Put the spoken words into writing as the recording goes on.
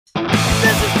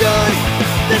This is good,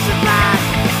 this is bad.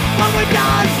 When we're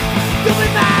done, you'll be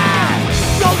mad.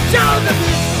 Go down the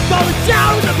pit, go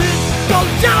down the pit, go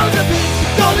down the pit,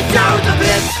 go down the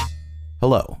pit.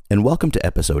 Hello, and welcome to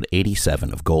episode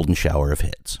 87 of Golden Shower of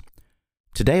Hits.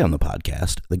 Today on the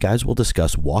podcast, the guys will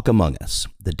discuss Walk Among Us,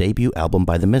 the debut album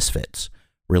by the Misfits,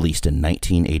 released in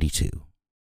 1982.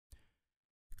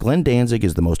 Glenn Danzig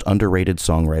is the most underrated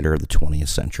songwriter of the 20th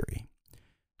century.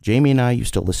 Jamie and I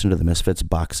used to listen to the Misfits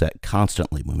box set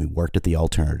constantly when we worked at The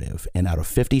Alternative, and out of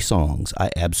 50 songs, I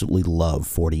absolutely love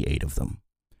 48 of them.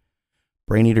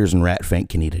 Brain Eaters and Rat Fink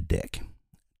can eat a dick.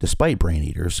 Despite Brain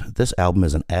Eaters, this album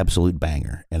is an absolute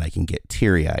banger, and I can get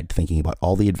teary-eyed thinking about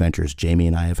all the adventures Jamie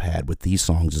and I have had with these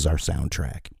songs as our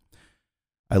soundtrack.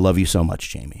 I love you so much,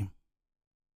 Jamie.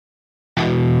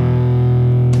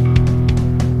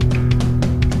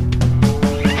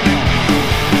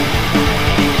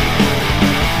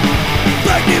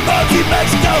 Multi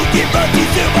Mexico, keep multi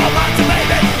sumo, monster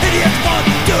baby. Idiots fun,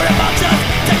 do it about us.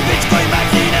 Take bitch, queen,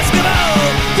 magazine, let's come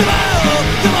on, come on,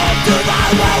 come on, to the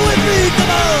wild with me,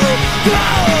 come on, come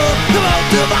on, come on,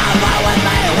 to the wild with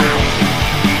me, wow.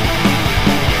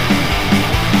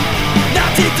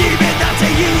 Nazi demon, Nazi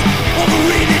youth,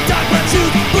 Wolverine in dark brown shoes,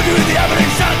 put you in the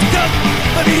evidence, shot to come.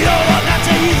 Let me know all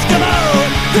Nazi youth, come on,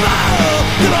 come on,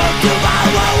 come on, to the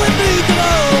wild with me, come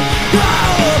on, come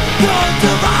on, come on, to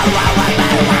the wild with me,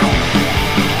 wow.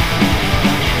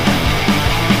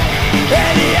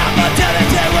 Any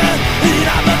opportunity will, any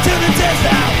opportunities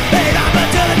now. Any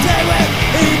opportunity will,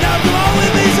 any now. Come on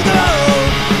with me, so come on.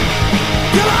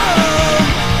 Come on,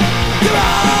 come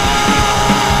on.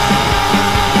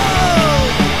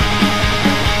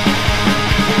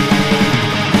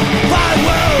 By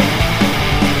world,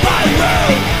 by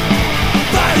world,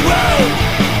 by world,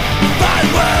 by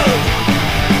world,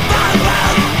 by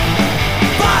world,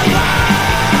 by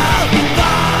world,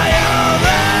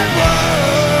 violent world.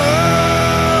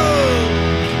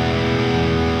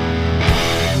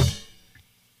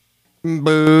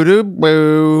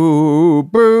 Boo-doo-boo,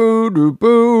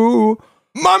 boo-doo-boo.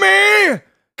 Mommy,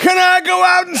 can I go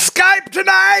out and Skype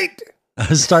tonight? I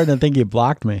was starting to think you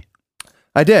blocked me.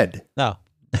 I did. Oh,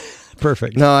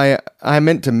 perfect. No, I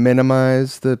meant to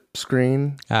minimize the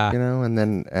screen, Ah.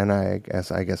 and I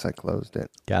guess I closed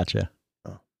it. Gotcha.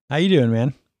 Oh. How you doing,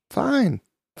 man? Fine.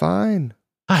 I'm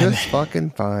Just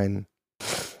fucking fine.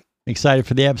 excited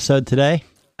for the episode today.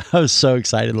 I was so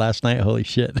excited last night. Holy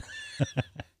shit.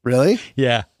 Really?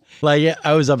 Yeah. Like, yeah,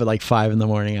 I was up at like 5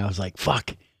 a.m. I was like, fuck.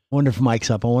 I wonder if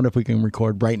Mike's up. I wonder if we can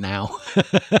record right now.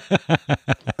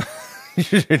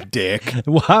 You're a dick.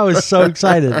 Well, I was so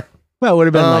excited. Well, it would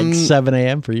have been like 7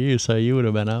 a.m. for you, so you would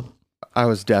have been up. I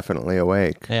was definitely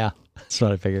awake. Yeah, that's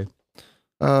what I figured.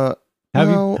 How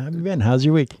How have you been? How's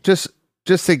your week? Just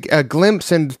a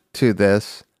glimpse into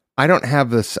this. I don't have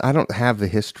the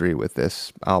history with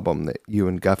this album that you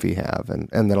and Guffey have,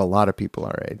 and that a lot of people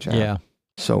our age have. Yeah.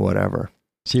 So whatever.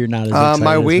 So you're not as excited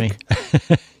my as week.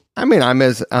 me. I mean, I'm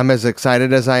as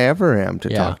excited as I ever am to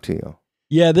talk to you.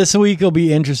 Yeah, this week will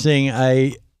be interesting.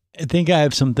 I think I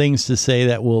have some things to say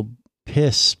that will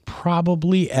piss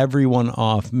probably everyone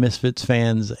off, Misfits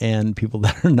fans and people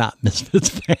that are not Misfits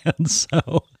fans.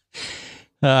 So,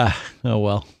 oh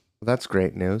well. That's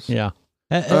great news. Yeah,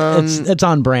 it's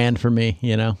on brand for me,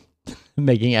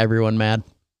 making everyone mad.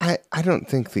 I don't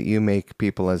think that you make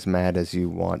people as mad as you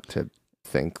want to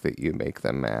think that you make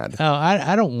them mad. Oh,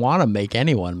 I don't want to make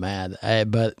anyone mad,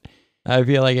 but I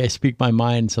feel like I speak my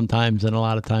mind sometimes, and a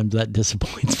lot of times that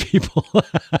disappoints people.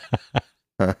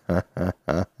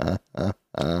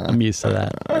 I'm used to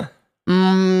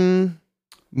that.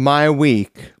 My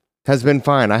week has been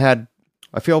fine. I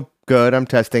feel good. I'm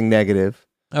testing negative.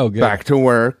 Oh, good. Back to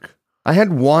work. I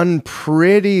had one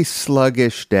pretty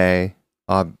sluggish day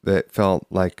that felt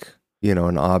like,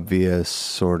 an obvious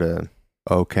sort of,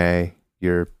 okay,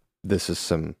 this is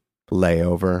some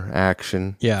layover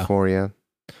action for you.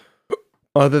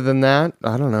 Other than that,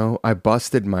 I don't know. I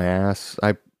busted my ass.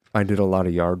 I did a lot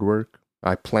of yard work.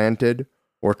 I planted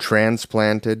or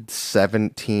transplanted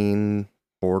 17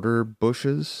 border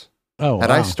bushes. Oh, Had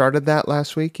wow. I started that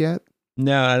last week yet?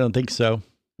 No, I don't think so.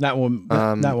 Not when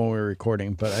we were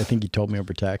recording, but I think you told me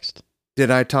over text.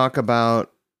 Did I talk about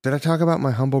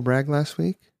my humble brag last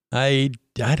week? I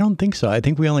don't think so. I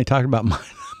think we only talked about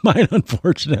mine,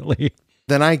 unfortunately.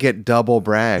 Then I get double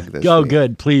brag this Oh, week.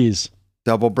 good. Please.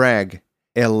 Double brag.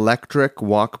 Electric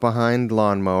walk behind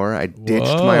lawnmower. I ditched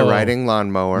Whoa. my riding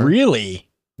lawnmower. Really?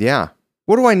 Yeah.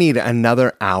 What do I need?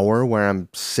 Another hour where I'm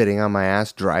sitting on my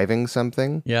ass driving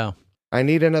something? Yeah. I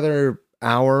need another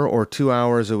hour or 2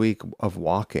 hours a week of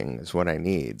walking is what I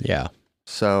need. Yeah.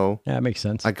 So Yeah, that makes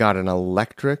sense. I got an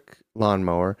electric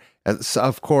lawnmower. And so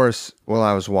of course, while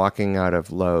I was walking out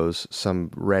of Lowe's, some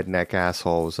redneck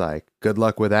asshole was like, "Good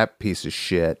luck with that piece of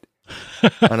shit."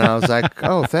 And I was like,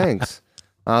 "Oh, thanks."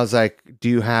 I was like, "Do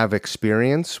you have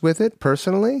experience with it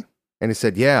personally?" And he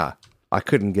said, "Yeah, I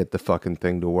couldn't get the fucking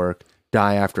thing to work.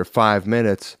 Die after 5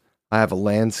 minutes. I have a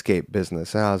landscape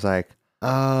business." And I was like,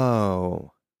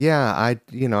 "Oh, yeah,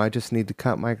 I just need to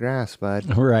cut my grass,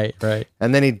 bud." Right.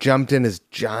 And then he jumped in his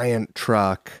giant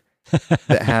truck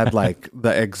that had like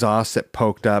the exhaust that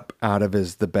poked up out of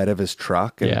the bed of his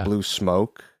truck and blew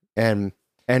smoke and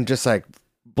just like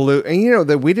blew. And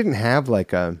that we didn't have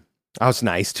like I was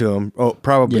nice to him. Oh,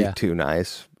 probably too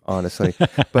nice, honestly.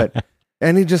 But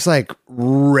and he just like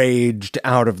raged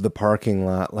out of the parking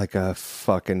lot like a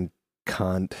fucking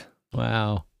cunt.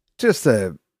 Wow. Just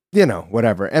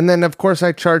whatever. And then of course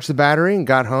I charged the battery and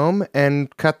got home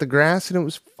and cut the grass, and it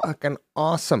was fucking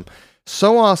awesome.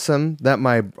 So awesome that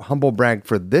my humble brag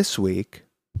for this week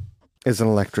is an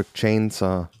electric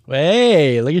chainsaw.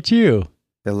 Hey, look at you.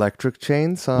 Electric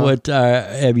chainsaw. What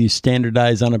have you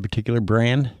standardized on a particular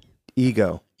brand?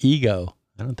 Ego.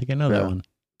 I don't think I know that one.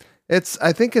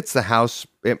 I think it's the house.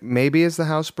 It maybe is the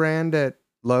house brand at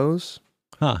Lowe's.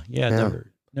 Huh? Yeah.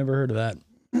 Never heard of that.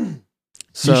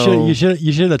 So you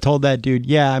should have told that dude.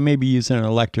 Yeah, I may be using an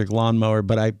electric lawnmower,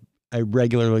 but I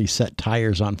regularly set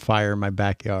tires on fire in my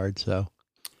backyard. So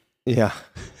yeah,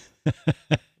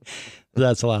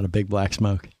 that's a lot of big black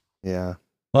smoke. Yeah.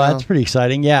 Well, that's pretty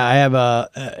exciting. Yeah, I have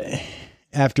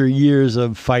after years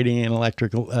of fighting an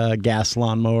electric gas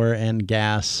lawnmower and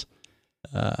gas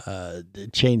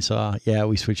chainsaw. Yeah,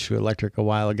 we switched to electric a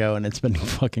while ago, and it's been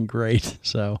fucking great.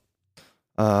 So.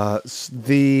 I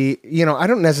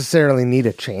don't necessarily need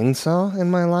a chainsaw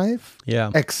in my life. Yeah.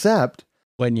 Except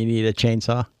when you need a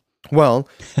chainsaw. Well,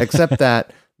 except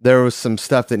that there was some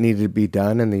stuff that needed to be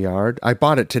done in the yard. I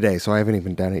bought it today, so I haven't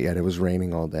even done it yet. It was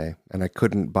raining all day, and I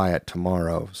couldn't buy it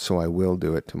tomorrow, so I will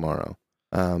do it tomorrow.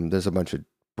 There's a bunch of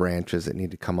branches that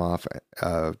need to come off,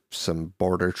 some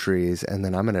border trees, and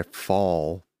then I'm going to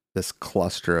fall this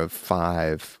cluster of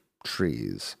 5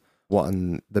 trees.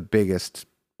 The biggest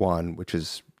one, which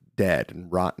is dead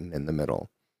and rotten in the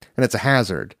middle, and it's a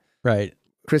hazard. Right.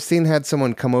 Christine had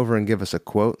someone come over and give us a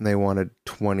quote, and they wanted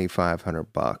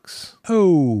 $2,500.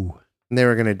 Oh. And they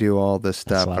were going to do all this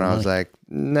stuff, and I was like,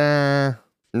 nah.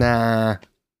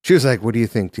 She was like, "What do you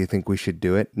think? Do you think we should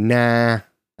do it?" Nah.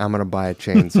 I'm going to buy a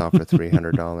chainsaw for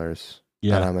 $300.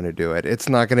 Yeah. And I'm going to do it. It's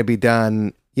not going to be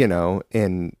done,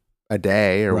 in a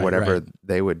day or whatever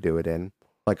they would do it in,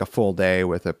 like a full day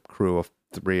with a crew of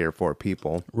 3 or 4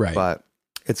 people. Right. But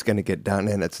it's going to get done,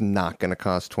 and it's not going to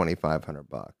cost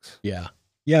 $2,500. Yeah.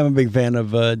 Yeah, I'm a big fan of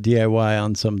DIY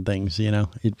on some things,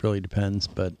 It really depends.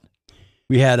 But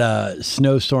we had a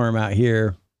snowstorm out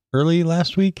here early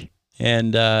last week,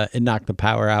 and it knocked the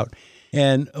power out.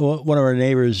 And one of our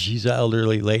neighbors, she's an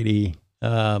elderly lady.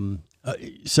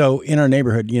 So in our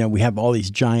neighborhood, we have all these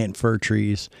giant fir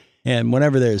trees. And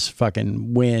whenever there's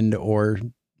fucking wind or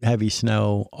heavy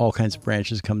snow, all kinds of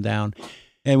branches come down.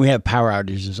 And we have power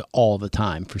outages all the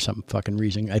time for some fucking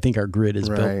reason. I think our grid is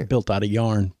built out of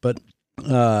yarn. But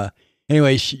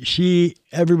anyway,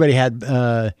 everybody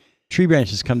had tree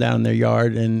branches come down in their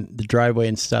yard and the driveway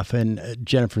and stuff. And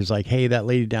Jennifer's like, "Hey, that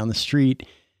lady down the street,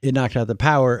 it knocked out the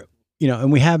power."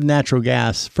 And we have natural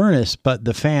gas furnace, but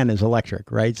the fan is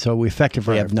electric, right? So we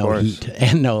effectively have no heat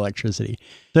and no electricity.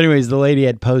 So anyways, the lady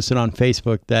had posted on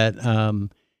Facebook that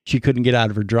she couldn't get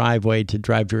out of her driveway to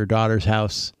drive to her daughter's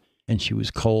house, and she was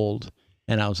cold.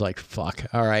 And I was like, fuck,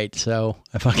 all right. So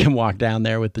I fucking walked down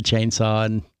there with the chainsaw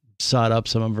and sawed up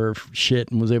some of her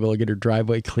shit and was able to get her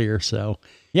driveway clear. So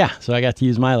yeah, so I got to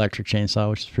use my electric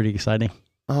chainsaw, which is pretty exciting.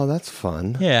 Oh, that's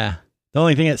fun. Yeah. The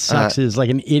only thing that sucks is like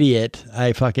an idiot.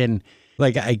 I fucking,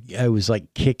 like, I was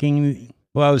like kicking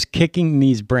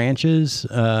these branches,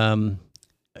 and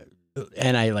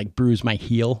I like bruised my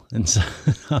heel and so,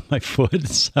 on my foot.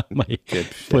 So my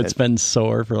foot's been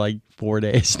sore for like 4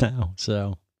 days now.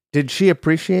 So did she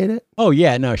appreciate it? Oh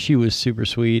yeah, no, she was super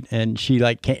sweet. And she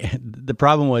the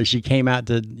problem was she came out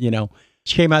to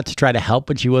try to help,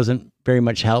 but she wasn't very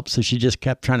much help. So she just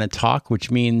kept trying to talk,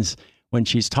 which means when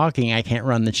she's talking, I can't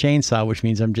run the chainsaw, which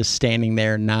means I'm just standing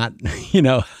there, not,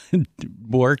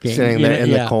 working. Standing there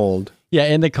in the cold. Yeah,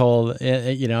 in the cold,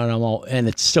 and I'm and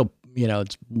it's still,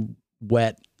 it's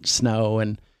wet snow.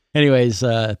 And anyways,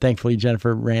 thankfully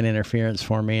Jennifer ran interference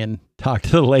for me and talked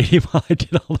to the lady while I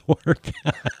did all the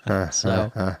work.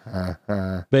 So,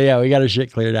 but yeah, we got her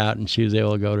shit cleared out, and she was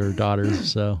able to go to her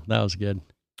daughter's. So that was good.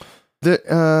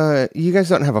 You guys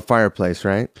don't have a fireplace,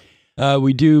 right?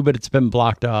 We do, but it's been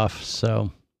blocked off.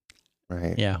 So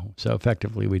Right. Yeah. So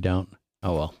effectively, we don't.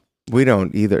 Oh, well. We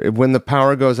don't either. When the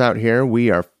power goes out here, we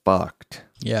are fucked.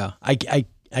 Yeah.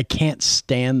 I can't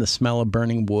stand the smell of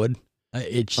burning wood.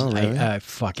 Really? I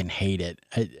fucking hate it.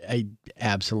 I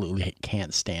absolutely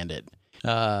can't stand it.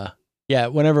 Yeah.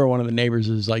 Whenever one of the neighbors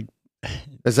is like,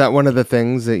 Is that one of the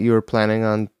things that you were planning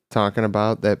on talking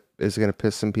about that is going to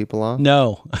piss some people off?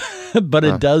 no, but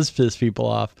it does piss people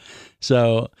off.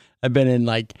 So I've been in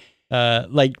like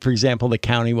for example, the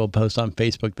county will post on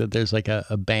Facebook that there's like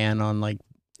a ban on like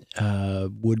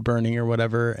wood burning or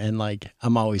whatever, and like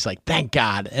I'm always like, thank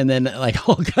God, and then like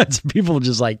all kinds of people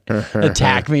just like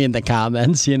attack me in the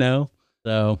comments, you know.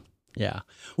 So yeah,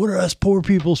 what are us poor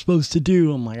people supposed to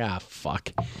do? I'm like,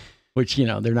 fuck, which, you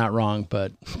know, they're not wrong,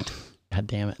 but God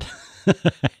damn it.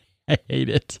 I hate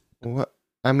it. What?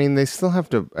 I mean, they still have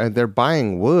to. They're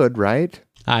buying wood, right?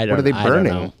 I don't. What are they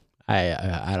burning? I don't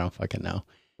know. I don't fucking know.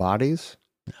 Bodies?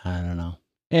 I don't know.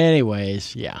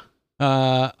 Anyways, yeah.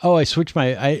 I switched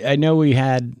I know we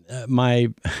had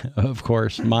of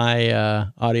course,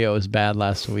 my audio was bad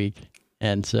last week.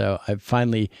 And so I've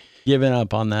finally given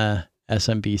up on the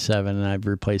SMB7 and I've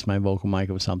replaced my vocal mic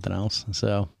with something else.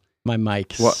 So my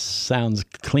mic sounds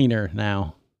cleaner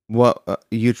now. What,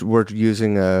 you were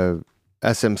using a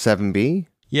SM7B?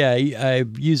 Yeah,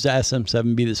 I've used the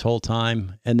SM7B this whole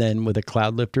time and then with a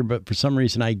cloud lifter, but for some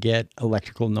reason I get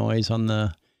electrical noise on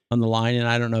the line, and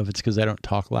I don't know if it's because I don't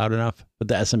talk loud enough, but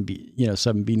the SMB,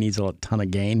 7B needs a ton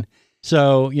of gain.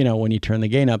 So, when you turn the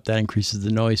gain up, that increases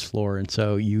the noise floor. And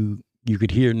so you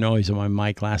could hear noise on my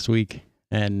mic last week.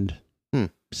 And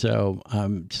so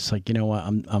I'm just like, you know what,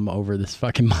 I'm over this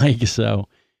fucking mic. So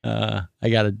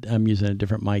I'm using a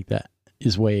different mic that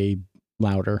is way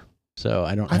louder. So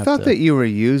I don't have to. I thought that you were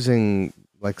using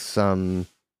like some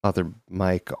other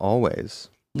mic always.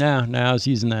 No, I was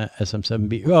using the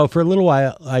SM7B. Well, for a little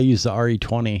while, I used the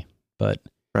RE20, but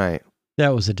right,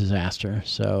 that was a disaster.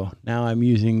 So now I'm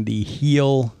using the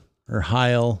Heil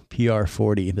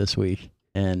PR40 this week,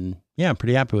 and yeah, I'm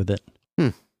pretty happy with it.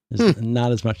 There's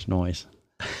not as much noise.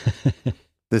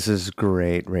 This is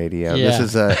great radio. Yeah.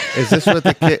 Is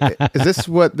this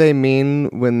what they mean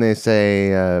when they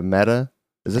say meta?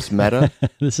 Is this meta?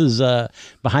 This is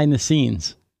behind the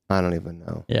scenes. I don't even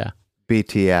know. Yeah.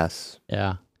 BTS.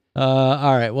 Yeah.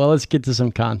 All right. Well, let's get to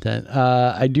some content.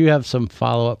 I do have some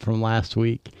follow-up from last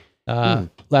week.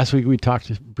 Last week we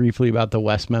talked briefly about the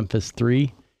West Memphis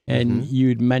 3, and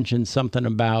you'd mentioned something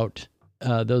about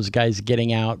those guys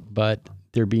getting out, but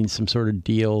there being some sort of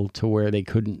deal to where they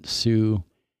couldn't sue,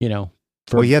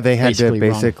 for they had to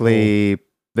wrongful. they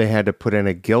had to put in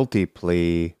a guilty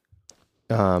plea,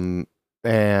 and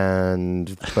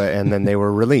then they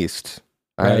were released.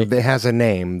 Right. It has a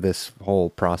name, this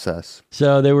whole process.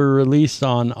 So they were released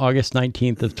on August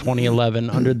 19th of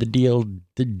 2011. Under the deal,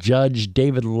 the judge,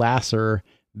 David Lasser,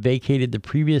 vacated the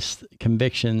previous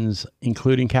convictions,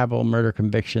 including capital murder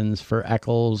convictions for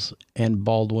Eccles and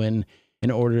Baldwin,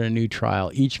 and ordered a new trial.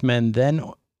 Each man then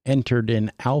entered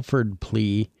an Alford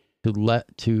plea to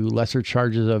lesser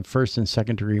charges of first and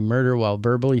second degree murder while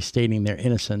verbally stating their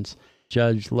innocence.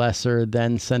 Judge Lesser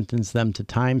then sentenced them to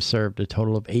time served, a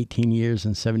total of 18 years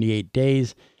and 78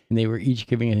 days, and they were each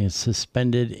given a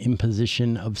suspended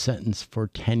imposition of sentence for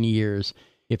 10 years.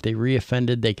 If they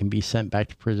reoffended, they can be sent back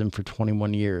to prison for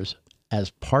 21 years.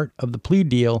 As part of the plea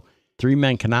deal, 3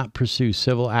 men cannot pursue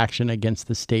civil action against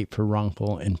the state for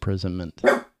wrongful imprisonment.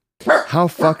 How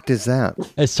fucked is that?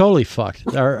 It's totally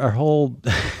fucked. Our whole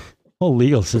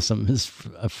legal system is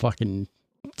a fucking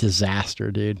disaster,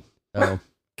 dude. So.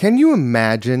 Can you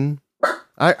imagine?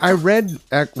 I read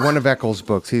one of Eccles'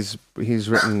 books. He's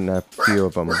written a few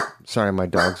of them. Sorry, my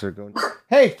dogs are going.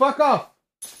 Hey, fuck off!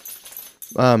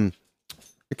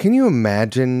 Can you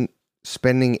imagine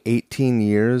spending 18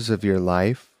 years of your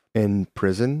life in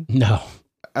prison? No.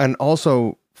 And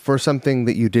also for something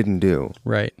that you didn't do.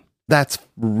 Right. That's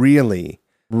really,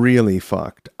 really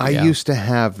fucked. I Yeah. used to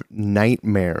have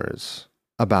nightmares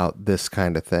about this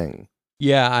kind of thing.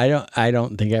 Yeah, I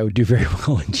don't think I would do very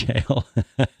well in jail.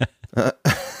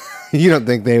 You don't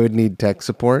think they would need tech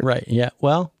support? Right. Yeah.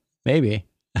 Well, maybe.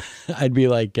 I'd be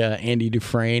like Andy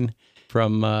Dufresne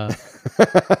from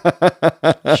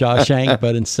Shawshank,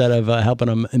 but instead of helping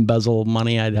them embezzle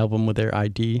money, I'd help them with their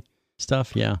ID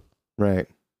stuff. Yeah. Right.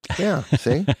 Yeah.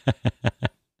 See?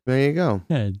 There you go.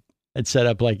 Yeah, I'd set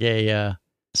up like a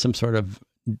some sort of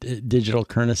digital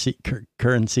currency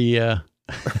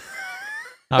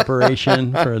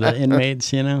operation for the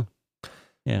inmates, Yeah.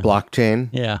 Blockchain.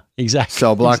 Yeah, exactly.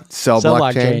 Cell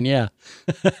blockchain. Yeah.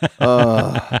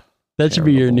 That should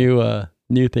be your new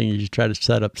thing. You should try to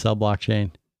set up cell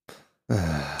blockchain.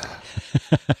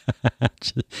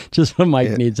 Just when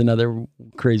Mike needs another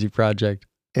crazy project.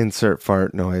 Insert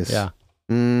fart noise. Yeah.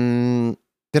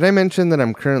 Did I mention that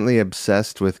I'm currently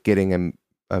obsessed with getting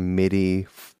a MIDI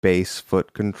bass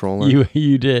foot controller?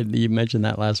 You did. You mentioned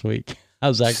that last week.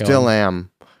 How's that going? Still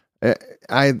am.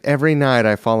 Every night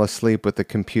I fall asleep with the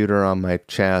computer on my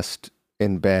chest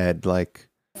in bed, like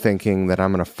thinking that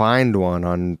I'm going to find one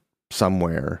on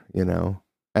somewhere, you know,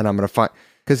 and I'm going to find,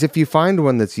 because if you find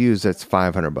one that's used, it's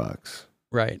 $500.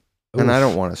 Right. And Oof. I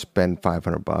don't want to spend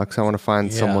 $500. I want to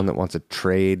find someone that wants to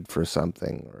trade for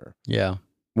something, or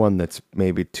one that's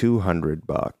maybe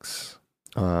 $200.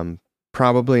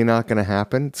 Probably not going to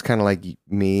happen. It's kind of like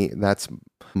me. That's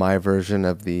my version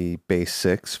of the Bass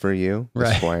 6 for you,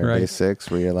 the Squire Bass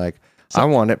 6, where you're like, I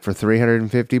want it for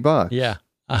 $350. Yeah.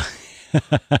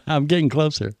 I'm getting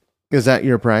closer. Is that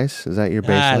your price? Is that your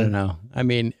baseline? I don't know. I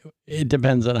mean, it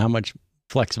depends on how much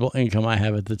flexible income I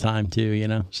have at the time too, you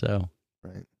know? So,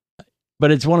 right.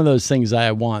 But it's one of those things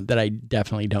I want that I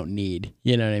definitely don't need.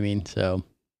 You know what I mean? So,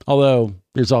 although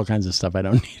there's all kinds of stuff I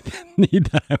don't need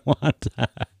that I want.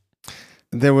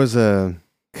 There was a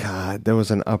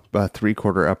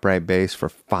 3/4 upright bass for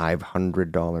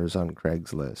 $500 on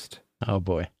Craigslist. Oh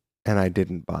boy. And I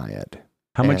didn't buy it.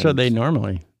 How much are they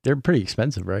normally? They're pretty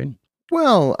expensive, right?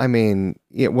 Well, I mean,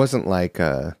 it wasn't like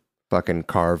a fucking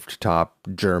carved top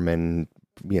German,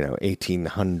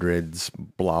 1800s,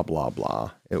 blah, blah,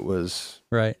 blah. It was,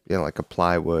 right, like a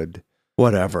plywood,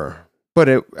 whatever.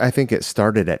 But I think it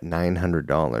started at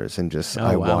 $900, and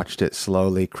I watched it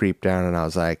slowly creep down, and I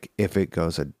was like, if it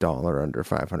goes $1 under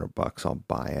 $500, I'll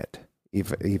buy it,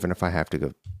 even if I have to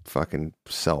go fucking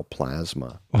sell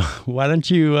plasma. Why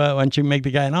don't you make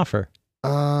the guy an offer?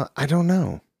 I don't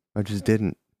know. I just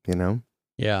didn't,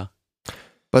 Yeah.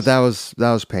 But that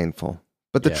was painful.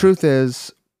 But the truth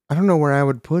is, I don't know where I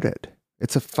would put it.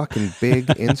 It's a fucking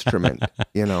big instrument,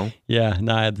 Yeah,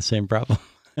 no, I had the same problem.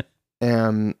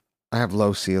 And I have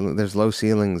low ceiling. There's low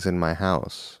ceilings in my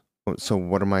house. So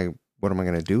what am I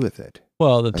going to do with it?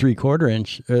 Well, the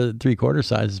 3/4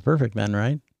 size is perfect then,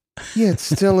 right? Yeah, it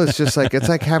still is just like, it's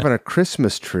like having a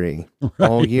Christmas tree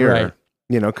all year, right.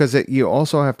 Because you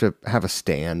also have to have a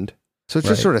stand. So it's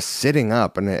just sort of sitting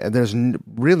up, and there's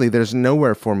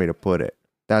nowhere for me to put it.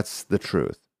 That's the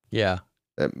truth. Yeah.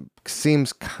 It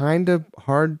seems kind of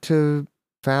hard to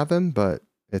fathom, but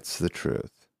it's the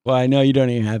truth. Well, I know you don't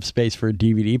even have space for a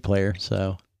DVD player,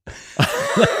 so.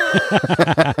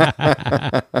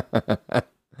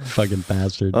 Fucking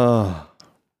bastard. Oh,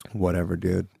 whatever,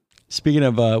 dude. Speaking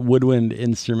of woodwind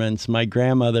instruments, my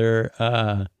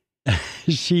grandmother,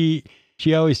 she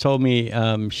always told me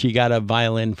she got a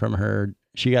violin from her.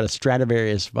 She got a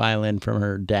Stradivarius violin from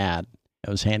her dad. It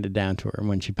was handed down to her, and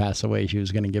when she passed away, she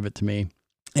was going to give it to me.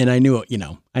 And I knew,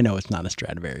 I know it's not a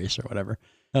Stradivarius or whatever.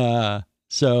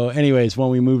 So anyways, when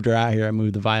we moved her out here, I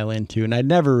moved the violin too, and I'd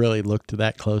never really looked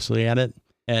that closely at it.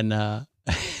 And so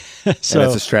and it's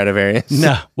a Stradivarius.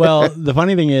 No, well, the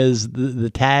funny thing is the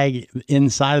tag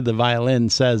inside of the violin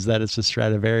says that it's a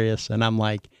Stradivarius, and I'm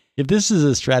like, if this is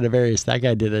a Stradivarius, that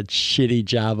guy did a shitty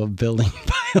job of building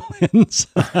violins.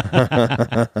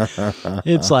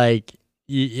 It's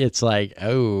like,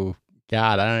 oh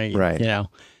God, I don't, right.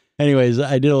 Anyways,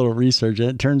 I did a little research, and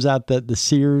it turns out that the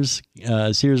Sears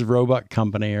Roebuck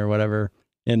Company or whatever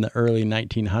in the early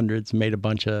 1900s made a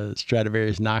bunch of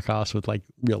Stradivarius knockoffs with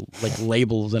real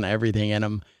labels and everything in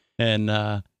them,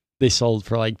 and they sold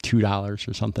for like $2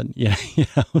 or something. Yeah,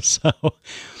 so.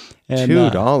 And,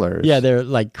 $2. Yeah,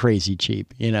 they're crazy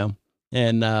cheap, and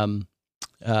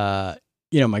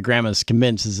my grandma's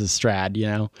convinced it's a Strad,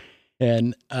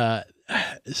 and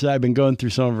so I've been going through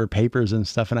some of her papers and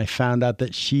stuff, and I found out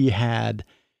that she had.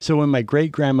 So when my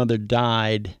great grandmother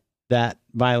died, that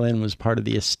violin was part of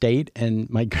the estate, and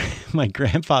my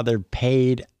grandfather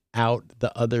paid out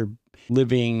the other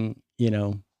living,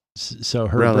 so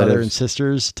her brother and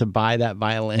sisters to buy that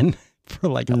violin for a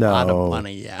lot of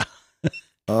money. Yeah.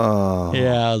 Oh.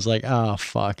 Yeah, I was like, oh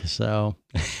fuck. So,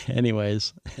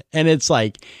 anyways, and it's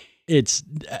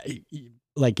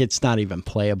it's not even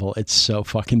playable. It's so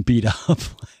fucking beat up.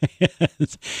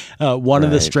 One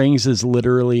of the strings is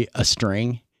literally a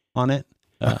string on it.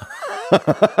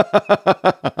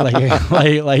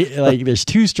 There's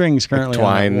two strings currently.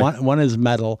 Twine. One is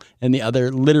metal, and the other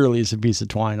literally is a piece of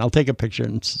twine. I'll take a picture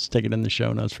and stick it in the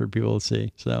show notes for people to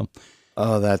see. So.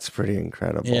 Oh, that's pretty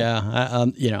incredible. Yeah,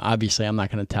 obviously I'm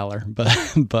not going to tell her,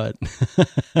 but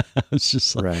it's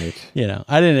just right.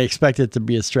 I didn't expect it to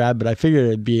be a Strad, but I figured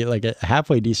it'd be like a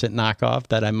halfway decent knockoff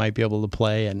that I might be able to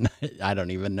play, and I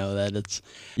don't even know that it's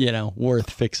worth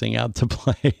fixing up to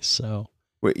play. So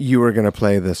you were going to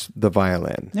play the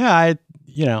violin? Yeah,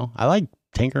 I like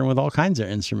tinkering with all kinds of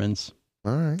instruments.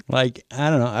 All right. Like, I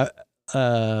don't know.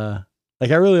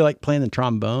 I really like playing the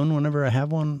trombone whenever I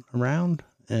have one around.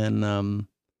 And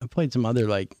I played some other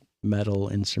like metal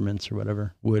instruments or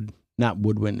whatever. Not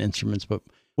woodwind instruments, but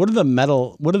what are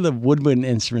the woodwind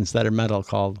instruments that are metal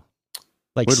called?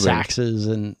 Like Woodwind. saxes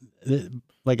and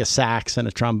like a sax and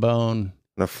a trombone.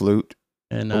 And a flute.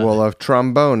 And Well, a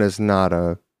trombone is not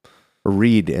a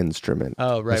reed instrument.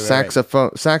 oh, right, A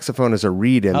right. saxophone is a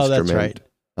reed Oh, instrument. that's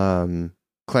right.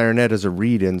 Clarinet is a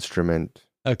reed instrument.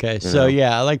 Okay, You so know.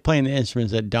 yeah, I like playing the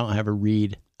instruments that don't have a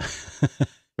reed,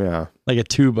 Yeah. like a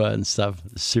tuba and stuff.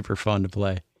 It's super fun to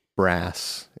play.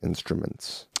 Brass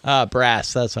instruments.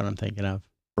 Brass. That's what I'm thinking of.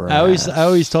 Brass. I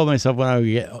always told myself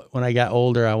when I got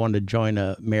older, I wanted to join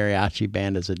a mariachi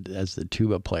band as the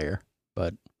tuba player.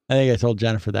 But I think I told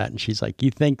Jennifer that, and she's like,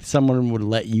 "You think someone would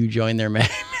let you join their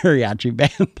mariachi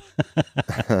band?"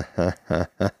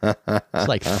 It's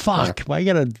like, fuck. Why you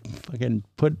gotta fucking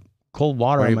put cold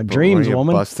water on my dreams, why you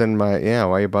woman? Busting my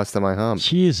why you busting my hump?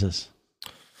 Jesus.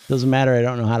 Doesn't matter. I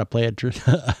don't know how to play a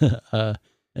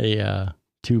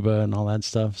tuba and all that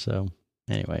stuff. So,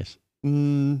 anyways,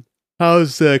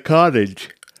 How's the cottage?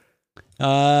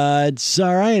 it's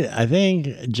all right. I think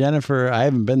Jennifer. I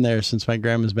haven't been there since my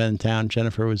grandma's been in town.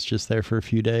 Jennifer was just there for a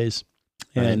few days,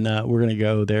 and we're gonna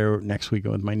go there next week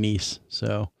with my niece.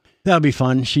 So that'll be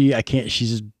fun.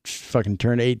 She's fucking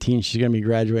turned 18. She's gonna be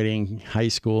graduating high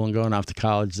school and going off to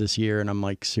college this year, and I'm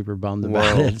like super bummed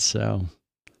about Whoa. it. So.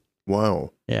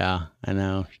 Whoa. Yeah, I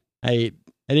know. I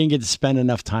didn't get to spend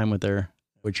enough time with her,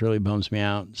 which really bums me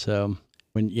out. So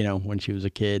when she was a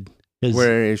kid, 'cause-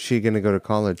 Where is she going to go to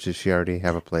college? Does she already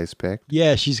have a place picked?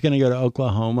 yeah, she's gonna go to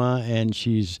Oklahoma, and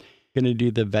she's gonna do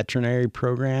the veterinary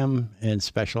program and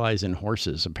specialize in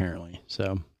horses, apparently.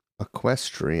 So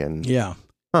Equestrian. yeah,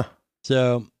 Huh.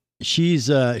 So she's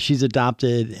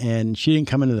adopted, and she didn't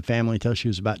come into the family until she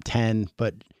was about 10.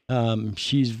 But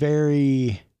she's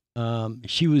very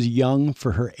she was young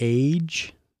for her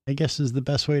age, I guess is the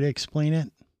best way to explain it.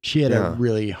 She had a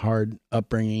really hard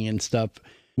upbringing and stuff,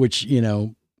 which,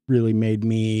 really made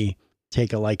me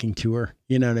take a liking to her.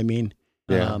 You know what I mean?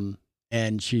 Yeah.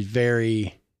 And she's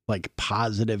very like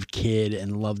positive kid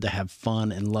and loved to have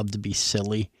fun and loved to be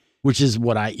silly, which is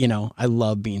what I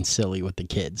love being silly with the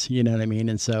kids. You know what I mean?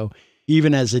 And so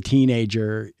even as a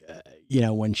teenager,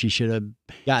 when she should have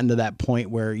gotten to that point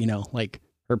where, like,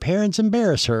 her parents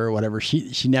embarrass her or whatever, she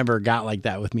never got like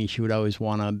that with me. She would always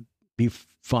want to be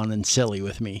fun and silly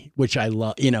with me, which I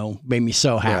love, made me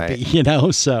so happy,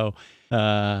 So,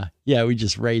 we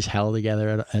just raised hell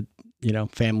together at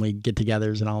family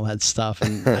get-togethers and all that stuff.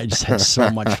 And I just had so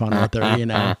much fun with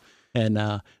her, And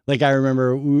like I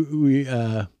remember we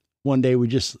one day we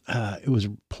just it was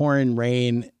pouring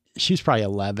rain. She was probably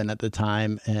 11 at the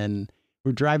time, and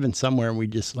we're driving somewhere, and we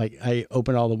just I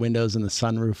opened all the windows in the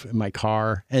sunroof in my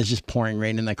car, and it's just pouring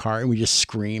rain in the car, and we just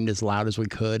screamed as loud as we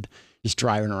could, just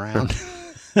driving around.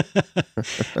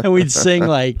 And we'd sing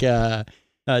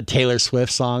Taylor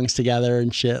Swift songs together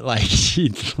and shit.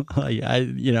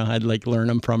 I'd learn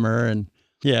them from her, and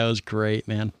yeah, it was great,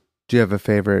 man. Do you have a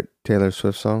favorite Taylor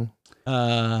Swift song?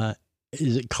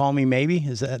 Is it "Call Me Maybe"?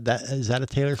 Is that a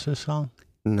Taylor Swift song?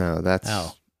 No, that's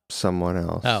Oh. someone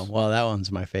else. Oh, well, that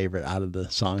one's my favorite out of the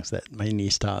songs that my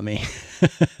niece taught me.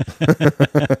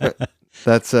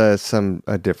 That's a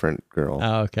different girl.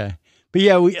 Oh, okay. But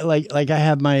yeah, we I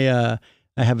have my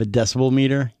I have a decibel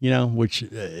meter, which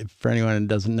for anyone who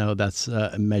doesn't know, that's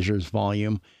measures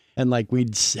volume. And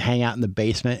we'd hang out in the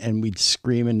basement and we'd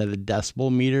scream into the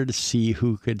decibel meter to see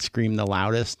who could scream the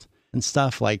loudest and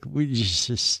stuff. We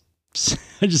just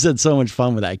I just had so much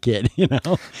fun with that kid,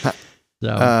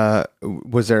 So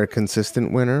was there a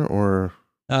consistent winner, or?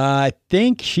 I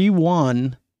think she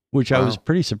won, which I Wow. was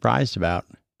pretty surprised about.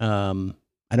 I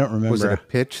don't remember. Was it a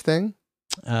pitch thing?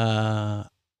 I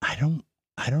don't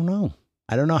know.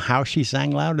 I don't know how she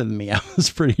sang louder than me. I was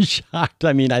pretty shocked.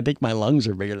 I mean, I think my lungs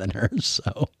are bigger than hers,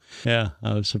 so yeah,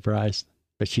 I was surprised.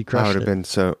 But she I crushed would it.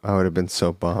 have been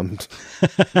so bummed.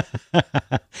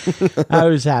 I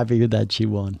was happy that she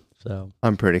won. So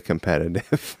I'm pretty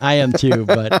competitive. I am too,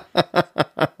 but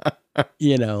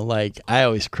I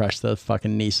always crush the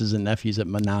fucking nieces and nephews at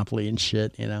Monopoly and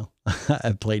shit.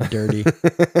 I played dirty.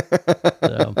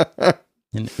 So,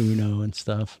 and Uno and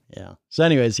stuff. Yeah. So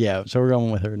anyways, yeah. So we're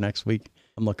going with her next week.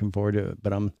 I'm looking forward to it,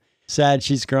 but I'm sad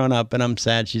she's grown up and I'm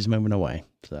sad she's moving away.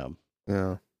 So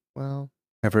Yeah. Well,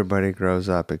 everybody grows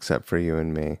up except for you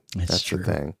and me. it's That's true. the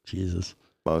thing. Jesus.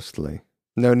 Mostly.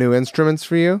 No new instruments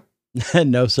for you?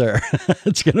 No, sir.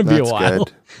 It's going to be That's a while.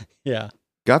 good. Yeah.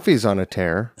 Guffey's on a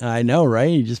tear. I know, right?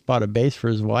 He just bought a bass for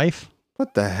his wife.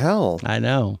 What the hell? I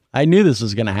know. I knew this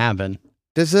was going to happen.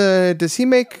 Does he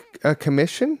make a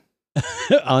commission?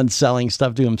 On selling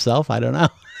stuff to himself? I don't know.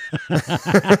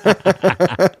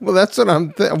 Well, that's what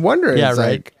I'm wondering. Yeah, It's right.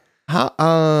 like,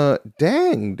 how?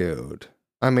 Dang, dude.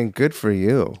 I mean, good for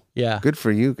you. Yeah. Good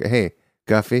for you. Hey,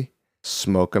 Guffey,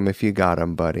 smoke 'em if you got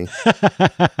 'em, buddy.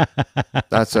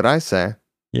 That's what I say.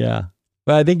 Yeah.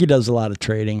 But I think he does a lot of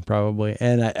trading probably.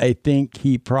 And I think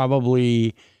he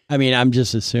probably, I mean, I'm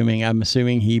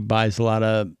assuming he buys a lot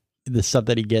of the stuff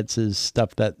that he gets is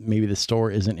stuff that maybe the store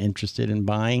isn't interested in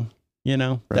buying,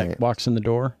 that Right. walks in the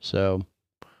door. So,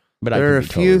 but There are a I could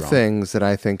be totally few wrong. things that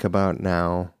I think about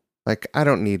now. Like, I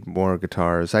don't need more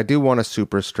guitars. I do want a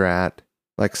Super Strat,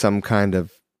 like some kind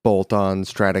of bolt-on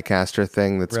Stratocaster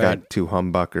thing that's Right. got 2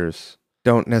 humbuckers.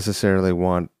 Don't necessarily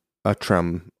want a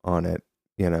Trum on it,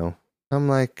 I'm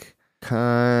like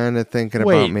kind of thinking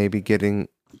Wait. about maybe getting...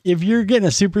 If you're getting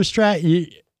a Super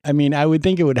Strat, I would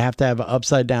think it would have to have an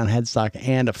upside down headstock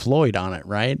and a Floyd on it,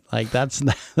 right? Like that's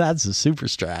a Super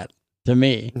Strat to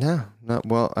me. No, not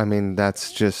well. I mean,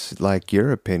 that's just like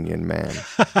your opinion, man.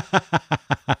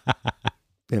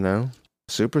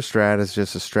 Super Strat is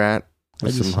just a Strat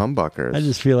with some humbuckers. I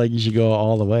just feel like you should go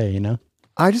all the way,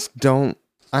 I just don't.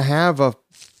 I have a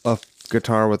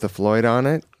guitar with a Floyd on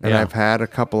it, and Yeah. I've had a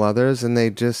couple others, and they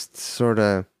just sort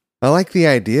of. I like the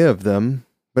idea of them,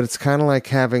 but it's kind of like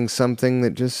having something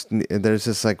that there's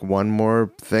just like one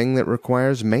more thing that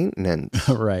requires maintenance.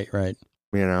 Right.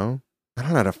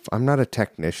 I'm not a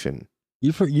technician.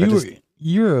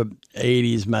 You're a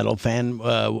 80s metal fan.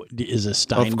 Is a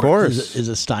Steinberg, Of course. is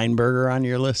a Steinberger on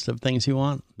your list of things you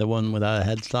want? The one without a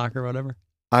headstock or whatever?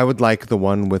 I would like the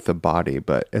one with the body,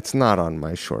 but it's not on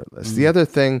my short list. Mm. The other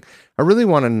thing, I really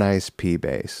want a nice P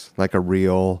bass, like a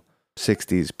real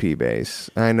 60s P bass.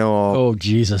 I know Oh,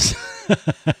 Jesus.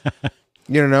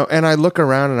 and I look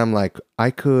around and I'm like,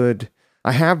 I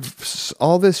have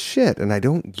all this shit and I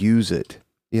don't use it.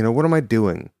 What am I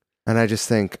doing? And I just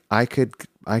think I could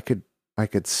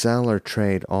sell or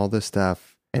trade all this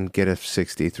stuff and get a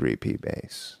 63 P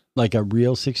bass. Like a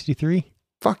real 63?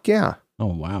 Fuck yeah. Oh,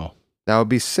 wow. That would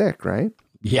be sick, right?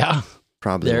 Yeah.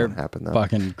 Probably They're won't happen though.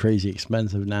 fucking crazy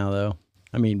expensive now, though.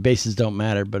 I mean, basses don't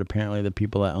matter, but apparently the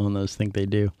people that own those think they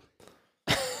do.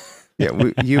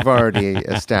 Yeah, you've already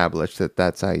established that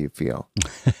that's how you feel.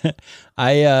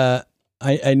 I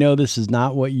know this is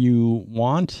not what you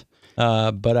want,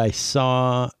 but I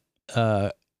saw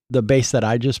the bass that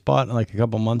I just bought like a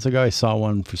couple months ago. I saw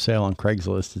one for sale on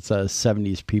Craigslist. It's a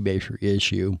 70s P bass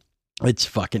reissue. It's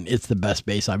the best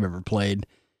bass I've ever played.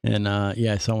 And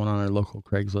I saw one on our local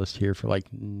Craigslist here for like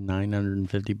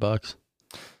 $950.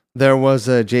 There was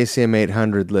a JCM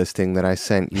 800 listing that I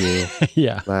sent you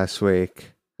Yeah, last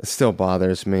week. It still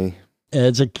bothers me.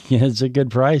 it's a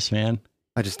good price, man.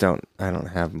 I don't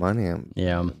have money.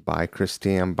 I'm buying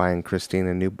Christine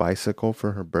a new bicycle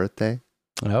for her birthday.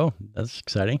 Oh, that's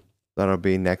exciting. That'll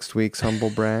be next week's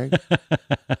humble brag.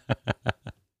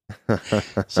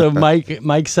 So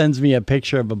Mike sends me a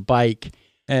picture of a bike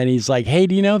and he's like, "Hey,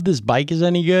 do you know if this bike is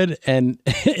any good?" And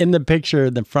in the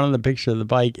front of the picture of the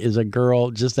bike is a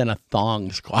girl just in a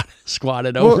thong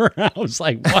squatted over. I was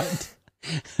like, "What?"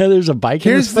 There's a bike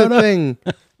in this photo?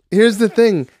 Here's the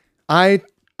thing. I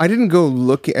didn't go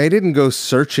looking. I didn't go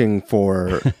searching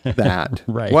for that.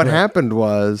 Right, What right. happened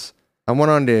was I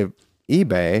went onto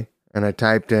eBay and I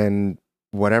typed in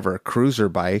whatever cruiser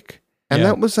bike, and Yeah.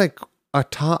 that was like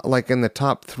in the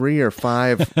top 3 or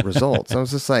 5 results. I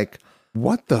was just like,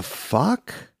 "What the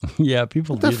fuck? Yeah,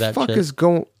 people What the do that fuck shit. is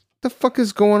going? The fuck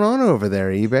is going on over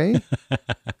there, eBay?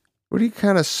 What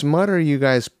kind of smut are you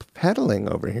guys peddling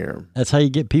over here?" That's how you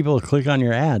get people to click on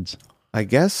your ads. I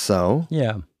guess so.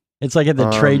 Yeah. It's like at the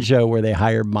trade show where they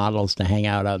hire models to hang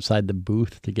out outside the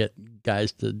booth to get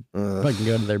guys to fucking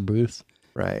go to their booths.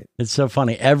 Right. It's so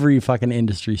funny. Every fucking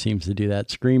industry seems to do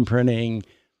that. Screen printing,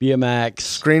 BMX,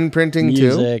 Screen printing too.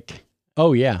 music.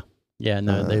 Oh, yeah. Yeah,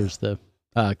 no, there's the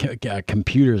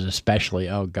computers especially.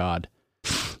 Oh, God.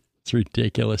 It's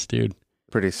ridiculous, dude.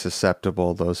 Pretty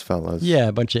susceptible, those fellas. Yeah,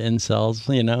 a bunch of incels,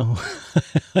 I'm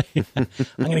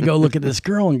going to go look at this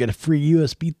girl and get a free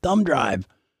USB thumb drive.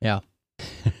 Yeah.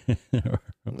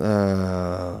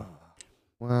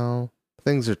 Well,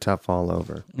 things are tough all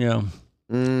over. Yeah.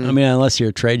 I mean, unless you're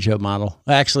a trade show model.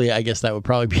 Actually, I guess that would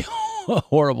probably be a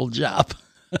horrible job.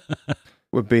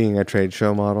 With being a trade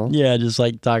show model. Yeah, just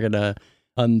like talking to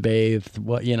unbathed,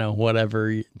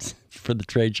 whatever for the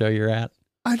trade show you're at.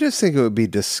 I just think it would be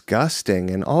disgusting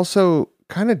and also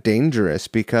kind of dangerous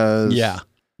because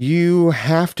you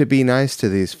have to be nice to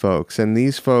these folks. And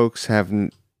these folks have,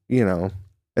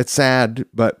 it's sad,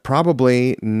 but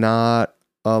probably not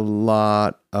a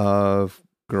lot of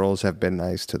girls have been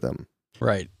nice to them.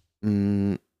 Right.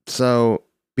 So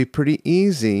be pretty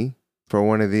easy for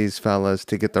one of these fellas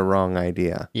to get the wrong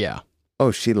idea. Yeah.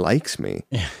 Oh, she likes me.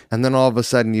 Yeah. And then all of a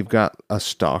sudden you've got a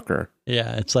stalker.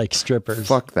 Yeah. It's like strippers.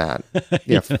 Fuck that.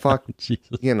 Yeah, fuck. Jesus.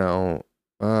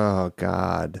 Oh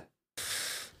God.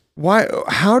 Why?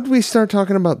 How did we start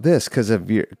talking about this? Because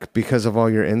of all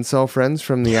your incel friends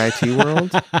from the IT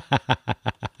world?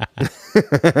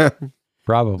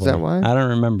 Probably. Is that why? I don't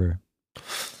remember.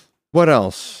 What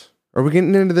else? Are we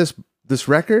getting into this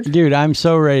record? Dude, I'm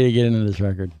so ready to get into this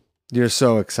record. You're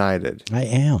so excited. I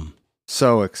am.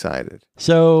 So excited.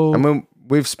 So I mean,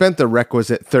 we've spent the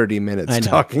requisite 30 minutes I know.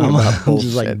 talking I'm about bullshit.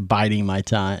 just like biding my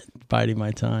time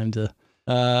to.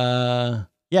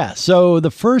 Yeah. So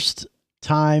the first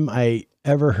time I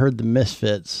ever heard the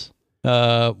Misfits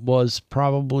was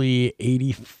probably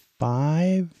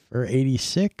 85 or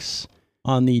 86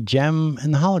 on the Gem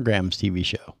and the Holograms TV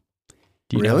show.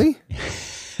 Do you know? Really?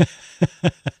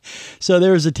 So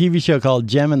there was a TV show called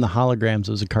Gem and the Holograms.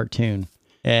 It was a cartoon.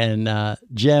 And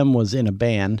Gem was in a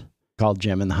band called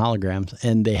Gem and the Holograms.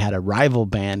 And they had a rival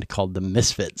band called the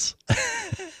Misfits.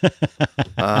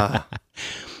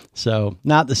 So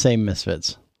not the same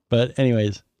Misfits. But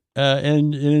anyways,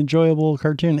 an enjoyable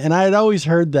cartoon. And I had always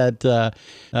heard that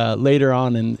later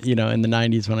on in the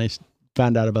 90s when I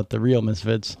found out about the real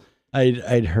Misfits,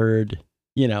 I'd heard,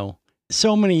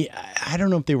 so many, I don't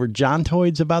know if they were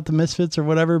Jontoids about the Misfits or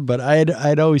whatever, but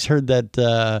I'd always heard that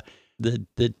the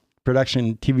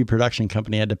TV production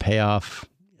company had to pay off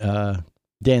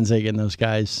Danzig and those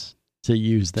guys to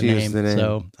use the name.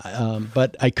 So,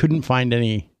 but I couldn't find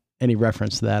any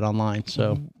reference to that online.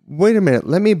 So wait a minute,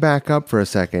 let me back up for a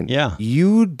second. Yeah,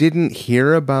 you didn't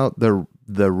hear about the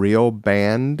real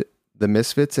band, the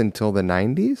Misfits, until the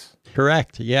 90s?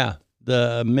 Correct. Yeah.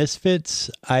 The Misfits,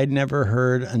 I'd never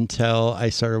heard until I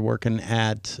started working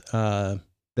at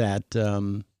that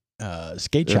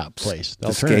skate shop place.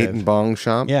 The skate and bong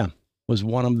shop? Yeah. Was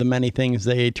one of the many things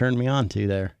they turned me on to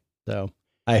there. So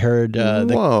I heard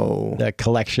the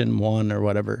Collection 1 or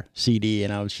whatever CD,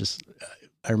 and I was just,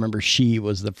 I remember She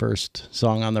was the first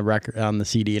song on the record, on the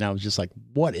CD, and I was just like,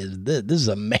 what is this? This is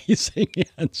amazing.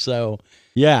 And so,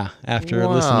 yeah, after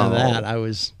listening to that, I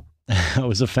was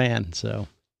a fan, so.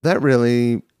 That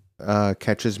really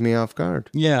catches me off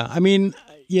guard. Yeah, I mean,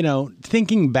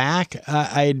 thinking back,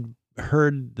 I'd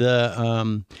heard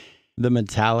the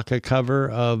Metallica cover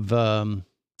of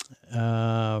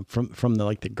from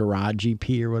the Garage EP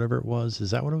or whatever it was.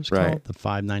 Is that what it was called? The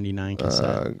 $5.99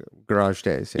 cassette. Garage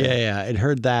Days. Yeah. I'd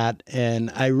heard that,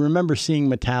 and I remember seeing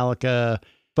photos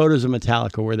of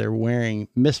Metallica where they're wearing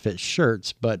Misfits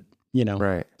shirts, but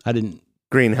right. I didn't.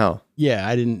 Green Hell. Yeah,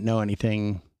 I didn't know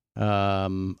anything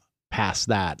past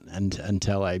that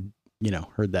until I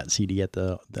heard that CD at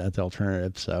the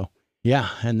Alternative. So yeah,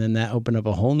 and then that opened up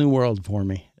a whole new world for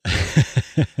me.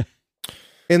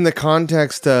 In the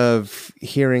context of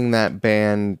hearing that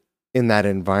band in that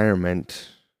environment,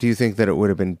 do you think that it would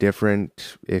have been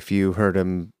different if you heard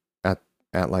them at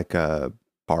like a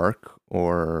park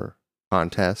or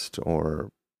contest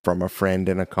or from a friend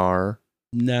in a car?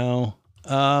 No.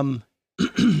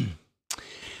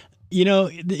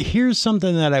 Here's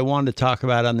something that I wanted to talk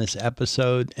about on this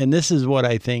episode. And this is what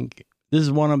I think, this is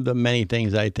one of the many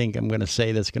things I think I'm going to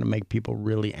say that's going to make people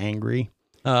really angry.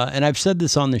 And I've said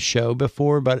this on the show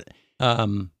before, but,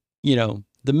 the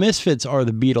Misfits are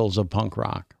the Beatles of punk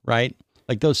rock, right?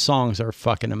 Like those songs are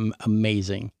fucking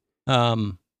amazing.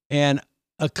 And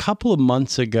a couple of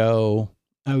months ago,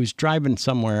 I was driving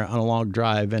somewhere on a long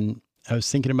drive and I was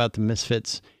thinking about the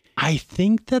Misfits. I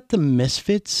think that the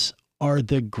Misfits are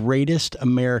the greatest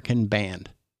American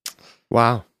band.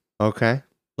 Wow. Okay.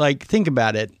 Like, think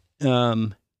about it.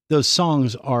 Those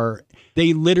songs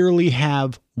they literally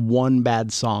have one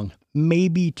bad song,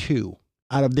 maybe two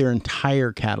out of their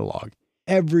entire catalog.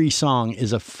 Every song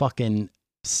is a fucking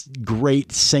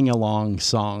great sing-along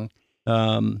song.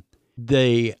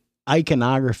 The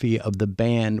iconography of the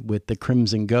band with the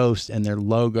Crimson Ghost and their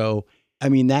logo, I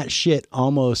mean, that shit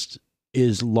almost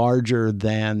is larger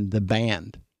than the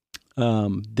band.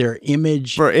 Their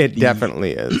image.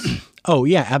 Definitely is. Oh,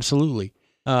 yeah, absolutely.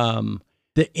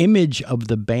 The image of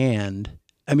the band.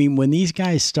 I mean, when these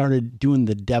guys started doing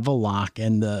the devil lock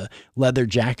and the leather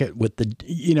jacket with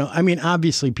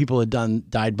obviously people had done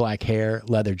dyed black hair,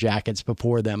 leather jackets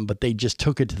before them, but they just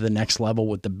took it to the next level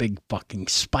with the big fucking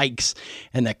spikes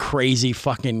and the crazy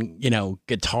fucking,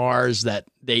 guitars that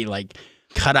they like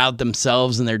cut out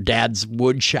themselves in their dad's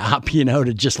wood shop,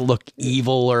 to just look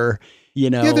evil or,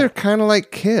 Yeah, they're kind of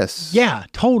like Kiss. Yeah,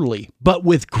 totally. But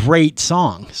with great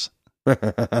songs.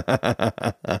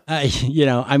 I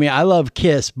love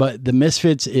Kiss, but the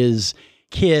Misfits is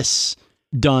Kiss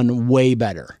done way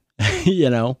better,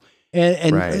 and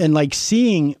Right. and like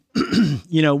seeing,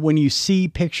 when you see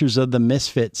pictures of the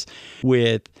Misfits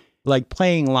with like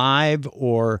playing live,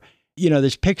 or,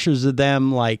 there's pictures of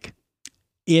them like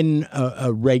in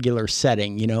a regular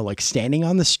setting, like standing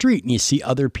on the street and you see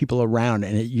other people around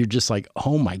and you're just like,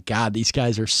 oh my God, these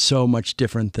guys are so much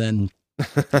different than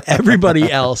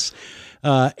everybody else.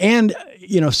 And,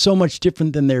 so much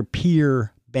different than their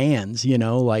peer bands,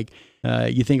 like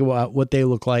you think about what they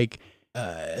look like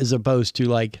as opposed to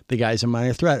like the guys in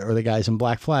Minor Threat or the guys in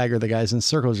Black Flag or the guys in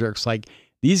Circle Jerks. Like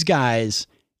these guys,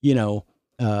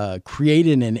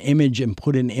 created an image and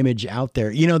put an image out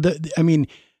there.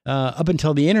 Up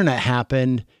until the internet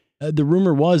happened, the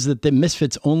rumor was that the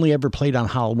Misfits only ever played on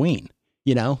Halloween,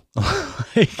 I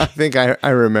think I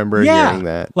remember hearing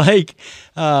that.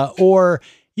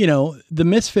 The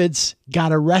Misfits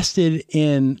got arrested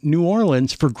in New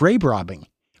Orleans for grave robbing,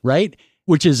 right?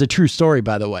 Which is a true story,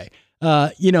 by the way.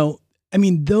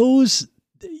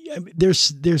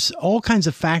 There's all kinds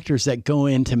of factors that go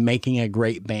into making a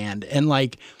great band. And I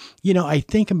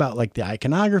think about like the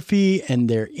iconography and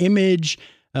their image,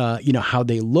 how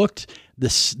they looked,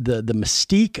 the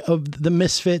mystique of the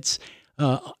Misfits,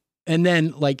 and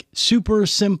then like super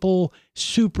simple,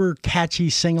 super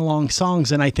catchy sing-along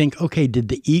songs. And I think, okay,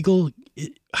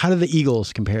 how do the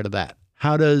Eagles compare to that?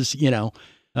 How does,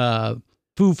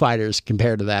 Foo Fighters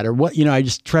compare to that? Or what, I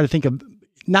just try to think of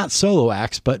not solo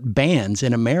acts, but bands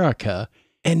in America.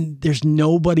 And there's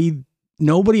nobody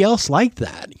else like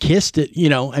that. Kiss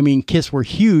Kiss were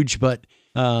huge, but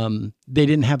they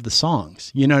didn't have the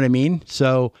songs, you know what I mean?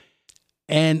 So,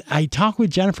 and I talked with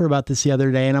Jennifer about this the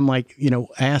other day, and I'm like, I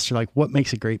asked her like, what do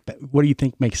you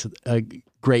think makes a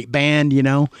great band,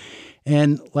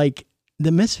 And like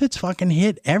the Misfits fucking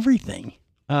hit everything.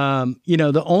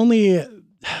 The only,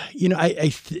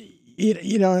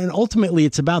 and ultimately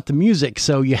it's about the music.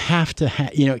 So you have to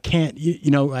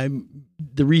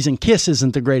the reason Kiss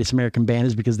isn't the greatest American band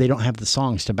is because they don't have the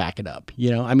songs to back it up.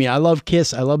 I love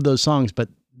Kiss. I love those songs, but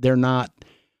they're not,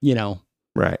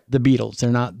 right. the Beatles.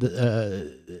 They're not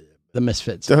the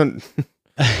Misfits. Don't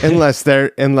unless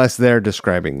they're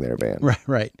describing their band.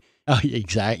 Right. Oh,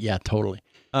 exactly. Yeah, totally.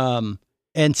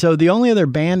 And so the only other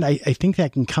band I think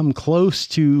that can come close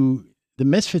to the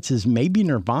Misfits is maybe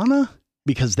Nirvana,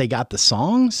 because they got the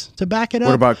songs to back it up.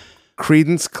 What about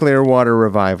Creedence Clearwater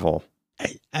Revival?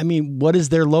 What does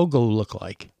their logo look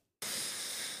like?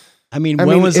 When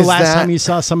was the last time you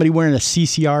saw somebody wearing a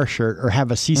CCR shirt or have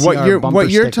a CCR bumper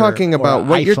what you're sticker talking about? or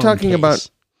What you're iPhone talking case? about?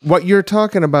 What you're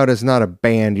talking about is not a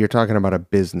band. You're talking about a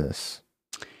business.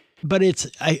 But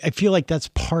I feel like that's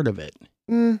part of it.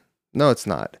 No, it's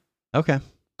not. Okay.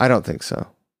 I don't think so.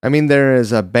 There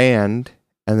is a band,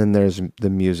 and then there's the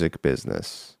music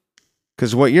business.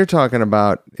 Because what you're talking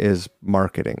about is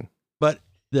marketing. But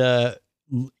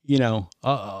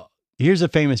here's a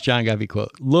famous John Govey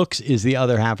quote: "Looks is the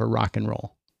other half of rock and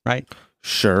roll," right?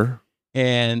 Sure.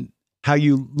 And how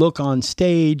you look on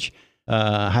stage,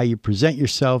 how you present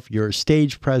yourself, your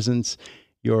stage presence,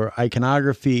 your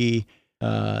iconography,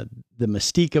 the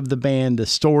mystique of the band, the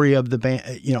story of the band,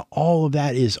 all of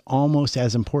that is almost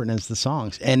as important as the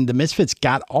songs. And the Misfits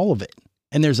got all of it.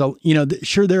 And there's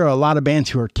sure, there are a lot of bands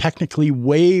who are technically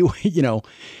way,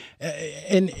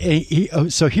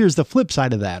 so here's the flip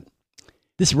side of that.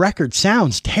 This record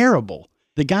sounds terrible.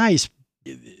 The guys,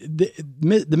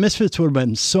 the Misfits would have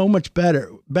been so much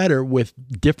better with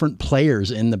different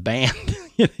players in the band,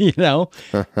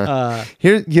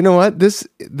 Here, you know what?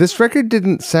 This record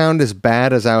didn't sound as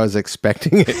bad as I was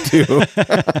expecting it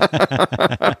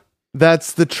to.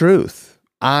 That's the truth.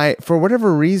 For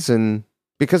whatever reason,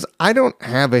 because I don't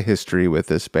have a history with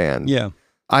this band. Yeah.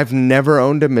 I've never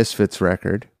owned a Misfits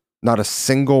record, not a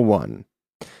single one.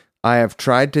 I have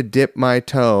tried to dip my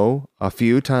toe a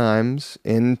few times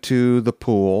into the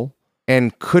pool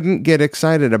and couldn't get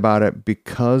excited about it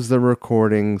because the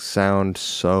recordings sound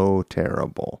so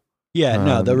terrible. Yeah,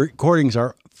 no, the recordings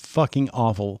are fucking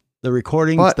awful. The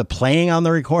recordings, the playing on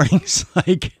the recordings,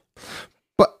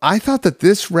 But I thought that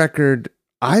this record,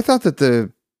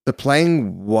 the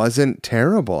playing wasn't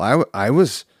terrible. I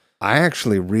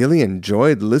actually really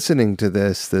enjoyed listening to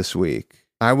this week.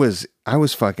 I was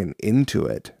fucking into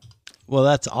it. Well,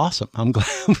 that's awesome. I'm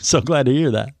so glad to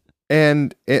hear that.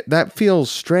 And that feels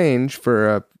strange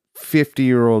for a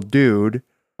 50-year-old dude.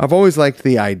 I've always liked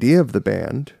the idea of the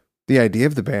band. The idea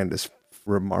of the band is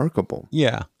remarkable.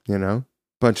 Yeah.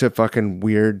 Bunch of fucking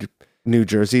weird New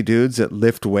Jersey dudes that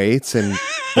lift weights and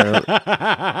they're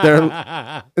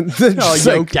all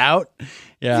yoked out.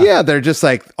 Yeah, they're just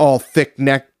like all thick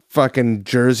neck fucking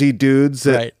Jersey dudes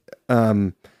that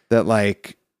that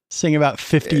like sing about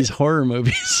 50s horror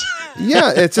movies.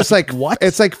 Yeah, it's just like What?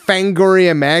 It's like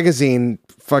Fangoria magazine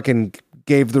fucking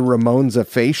gave the Ramones a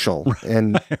facial,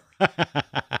 and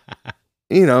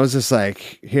it's just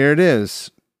like, here it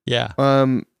is. Yeah.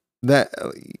 That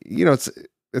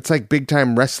it's like big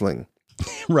time wrestling.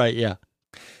 Right. Yeah.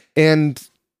 And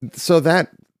so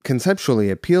that conceptually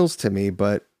appeals to me,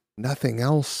 but nothing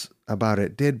else about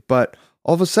it did. But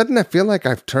all of a sudden, I feel like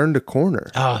I've turned a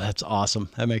corner. Oh, that's awesome.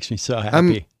 That makes me so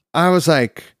happy. I was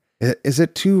like, is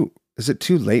it too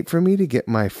late for me to get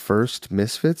my first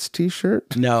Misfits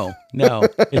t-shirt? No,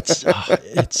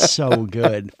 it's so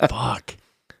good. Fuck.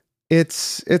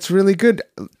 It's really good.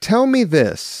 Tell me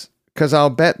this, because I'll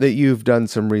bet that you've done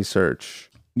some research.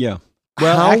 Yeah.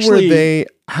 Well,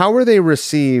 how were they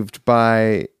received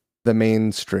by the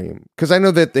mainstream? Because I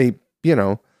know that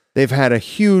they've had a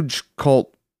huge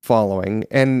cult following,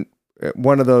 and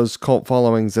one of those cult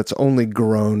followings that's only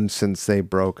grown since they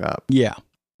broke up. Yeah.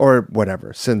 Or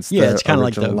whatever, since it's kind of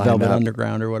like the lineup, Velvet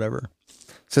Underground or whatever.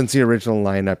 Since the original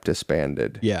lineup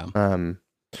disbanded. Yeah.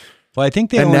 Well, I think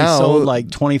they only sold like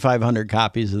 2,500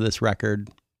 copies of this record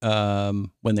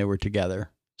when they were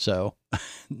together. So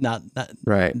not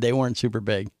right. They weren't super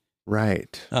big.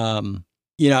 Right.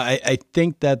 I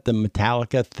think that the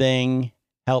Metallica thing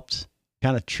helped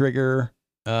kind of trigger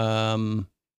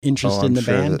interest in the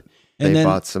band. And they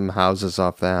bought some houses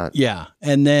off that. Yeah.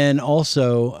 And then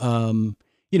also,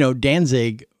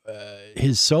 Danzig,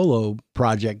 his solo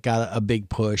project got a big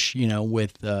push,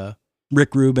 with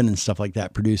Rick Rubin and stuff like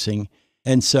that producing.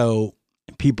 And so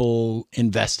people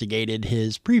investigated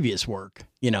his previous work,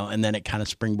 and then it kind of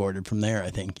springboarded from there,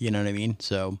 I think. You know what I mean?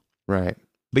 So, right.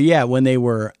 But yeah, when they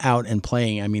were out and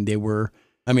playing, I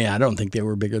don't think they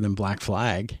were bigger than Black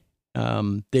Flag.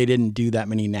 They didn't do that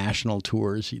many national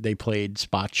tours. They played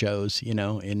spot shows,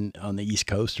 on the East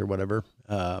Coast or whatever.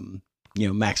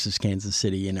 Max's Kansas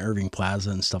City and Irving Plaza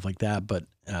and stuff like that. But,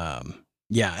 and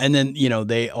then,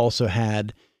 they also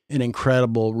had an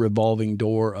incredible revolving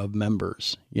door of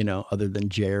members, other than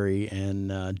Jerry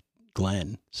and,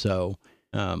 Glenn. So,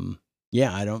 I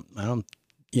don't,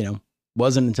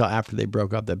 wasn't until after they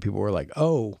broke up that people were like,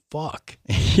 oh, fuck,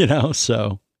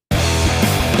 so.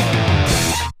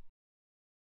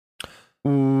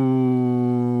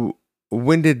 Ooh,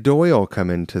 when did Doyle come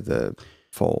into the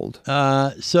fold?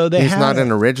 So he's not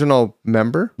an original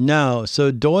member? No.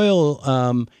 So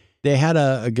Doyle, they had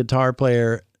a guitar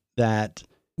player that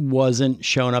wasn't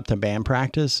showing up to band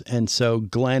practice. And so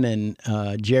Glenn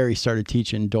and Jerry started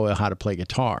teaching Doyle how to play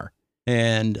guitar.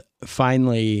 And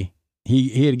finally,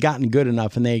 he had gotten good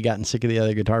enough, and they had gotten sick of the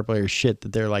other guitar player's shit,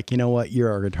 that they're like, you know what,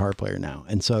 you're our guitar player now.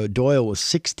 And so Doyle was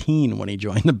 16 when he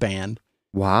joined the band.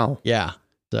 Wow. Yeah.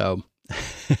 So,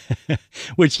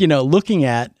 which, looking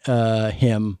at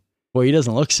him, well, he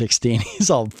doesn't look 16. He's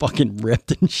all fucking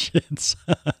ripped and shit.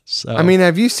 So,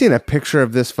 have you seen a picture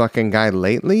of this fucking guy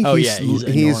lately? Oh,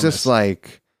 he's just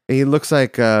like, he looks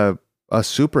like a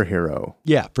superhero.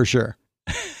 Yeah, for sure.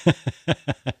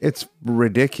 It's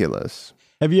ridiculous.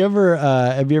 Have you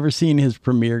ever seen his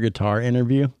Premier Guitar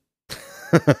interview?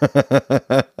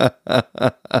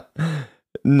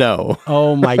 No.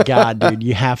 Oh my God, dude.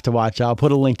 You have to watch it. I'll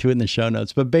put a link to it in the show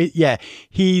notes. But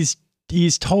he's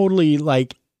totally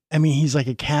like, he's like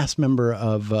a cast member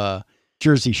of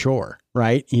Jersey Shore,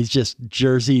 right? He's just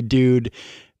Jersey dude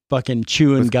fucking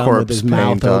chewing gum with his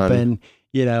mouth open,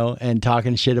 and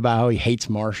talking shit about how he hates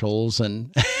Marshalls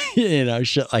and,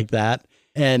 shit like that.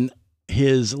 And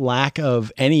his lack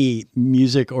of any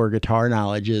music or guitar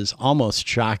knowledge is almost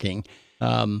shocking.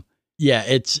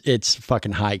 It's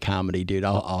fucking high comedy, dude.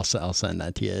 I'll send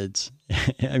that to you. It's,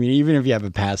 even if you have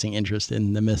a passing interest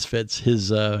in the Misfits,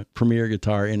 his Premier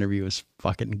Guitar interview is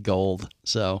fucking gold.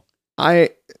 So I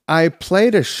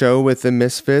played a show with the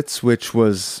Misfits, which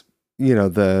was,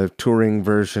 the touring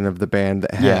version of the band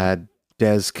that had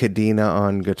Des Cadena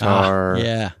on guitar.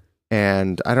 Yeah.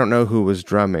 And I don't know who was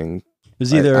drumming. It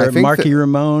was either Marky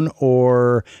Ramone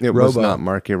or it Robo. Was not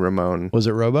Marky Ramone. Was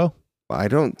it Robo? I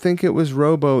don't think it was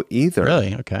Robo either.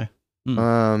 Really? Okay.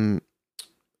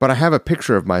 But I have a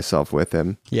picture of myself with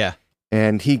him. Yeah.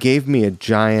 And he gave me a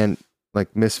giant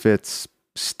like Misfits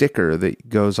sticker that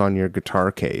goes on your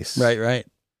guitar case. Right.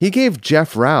 He gave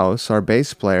Jeff Rouse, our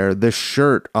bass player, the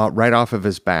shirt right off of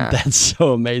his back. That's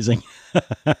so amazing.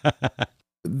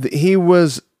 He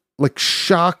was like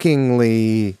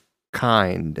shockingly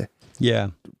kind. Yeah.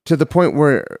 To the point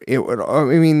where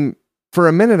for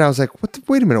a minute I was like,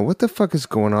 wait a minute, what the fuck is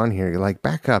going on here? You're like,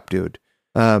 back up, dude.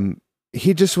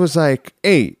 He just was like,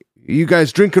 hey, you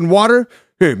guys drinking water?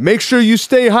 Hey, make sure you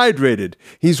stay hydrated.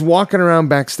 He's walking around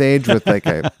backstage with like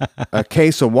a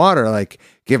case of water, like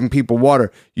giving people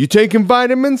water. You taking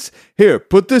vitamins? Here,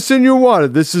 put this in your water.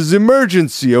 This is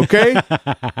emergency, okay?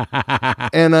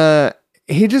 And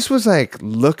he just was like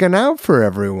looking out for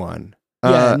everyone.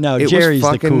 Yeah, no, it Jerry's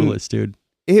was the coolest, dude.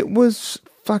 It was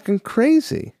fucking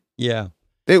crazy. Yeah.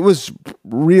 It was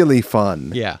really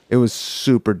fun. Yeah. It was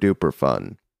super duper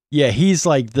fun. Yeah, he's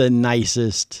like the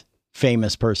nicest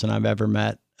famous person I've ever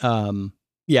met.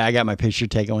 Yeah, I got my picture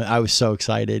taken with. I was so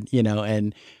excited, you know,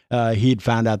 and he'd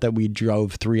found out that we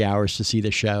drove 3 hours to see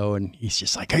the show, and he's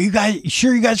just like, "Are you guys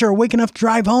sure you guys are awake enough to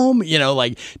drive home?" You know,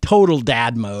 like total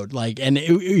dad mode. Like, and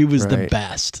it was the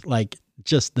best, like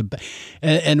just the best.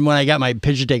 And when I got my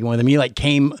picture taken with him, he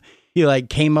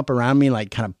came up around me,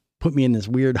 like kind of put me in this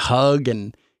weird hug,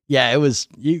 and yeah,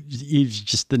 he's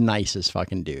just the nicest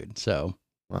fucking dude. So,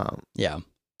 wow, yeah.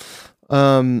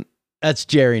 That's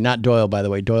Jerry, not Doyle, by the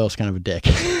way. Doyle's kind of a dick.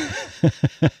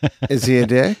 Is he a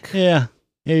dick? Yeah.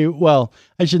 Well,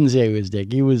 I shouldn't say he was a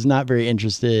dick. He was not very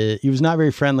interested. He was not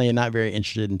very friendly and not very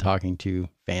interested in talking to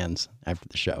fans after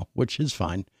the show, which is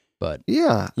fine. But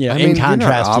yeah, you know, I mean, in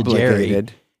contrast you're not to Jerry,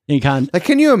 obligated. like,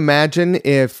 can you imagine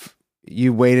if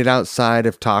you waited outside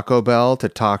of Taco Bell to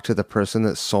talk to the person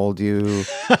that sold you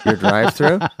your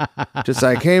drive-thru? Just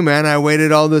like, hey man, I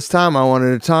waited all this time. I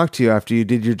wanted to talk to you after you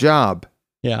did your job.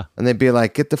 Yeah. And they'd be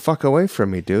like, get the fuck away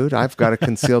from me, dude. I've got a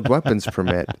concealed weapons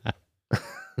permit.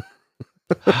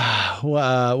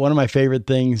 One of my favorite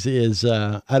things is,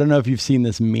 I don't know if you've seen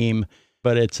this meme,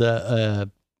 but it's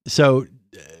so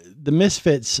the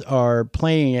Misfits are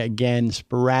playing again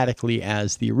sporadically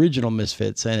as the original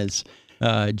Misfits, and it's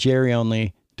Jerry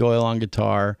only, Doyle on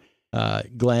guitar,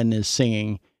 Glenn is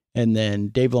singing, and then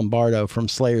Dave Lombardo from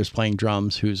Slayer's playing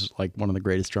drums, who's like one of the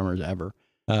greatest drummers ever.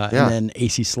 And then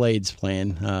AC Slade's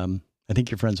playing. I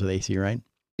think you're friends with AC, right?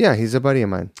 Yeah, he's a buddy of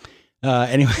mine.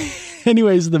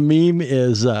 Anyways, the meme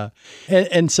is,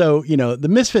 and so, you know, the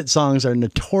Misfit songs are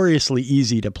notoriously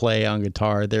easy to play on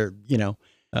guitar. They're, you know,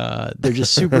 they're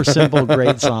just super simple,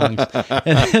 great songs.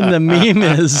 And then the meme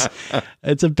is,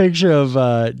 it's a picture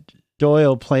of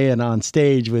Doyle playing on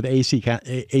stage with AC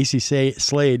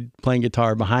Slade playing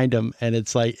guitar behind him. And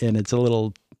it's like, and it's a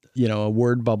little, you know, a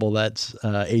word bubble that's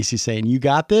AC saying, "You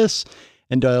got this?"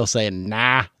 And Doyle saying,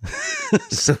 "Nah."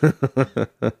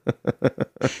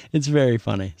 It's very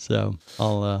funny. So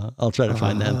I'll try to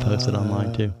find that and post it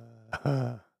online too.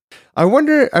 I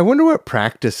wonder what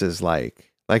practice is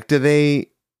like. Like, do they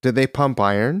pump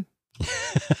iron?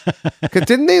 'Cause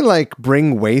didn't they like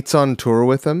bring weights on tour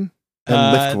with them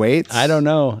and lift weights? I don't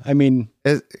know. I mean,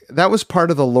 that was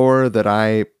part of the lore that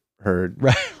I heard.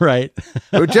 Right.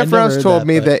 Jeff Rouse told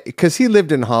me that because he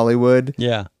lived in Hollywood.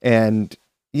 Yeah. And,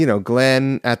 you know,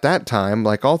 Glenn at that time,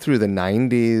 like all through the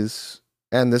 90s,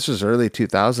 and this was early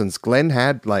 2000s, Glenn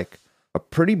had like a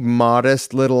pretty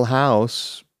modest little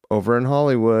house over in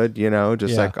Hollywood, you know,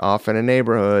 just like off in a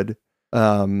neighborhood.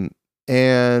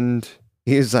 And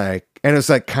he's like, and it's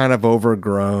like kind of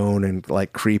overgrown and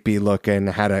like creepy looking,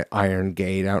 had an iron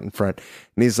gate out in front.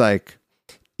 And he's like,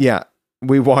 yeah,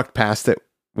 we walked past it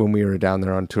when we were down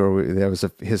there on tour. That was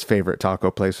his favorite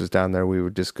taco place was down there. We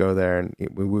would just go there, and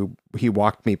he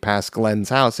walked me past Glenn's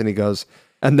house, and he goes,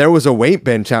 and there was a weight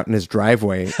bench out in his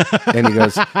driveway. And he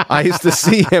goes, I used to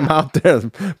see him out there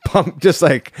just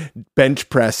like bench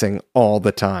pressing all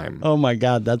the time. Oh my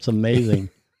God, that's amazing.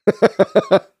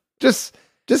 just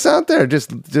out there,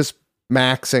 just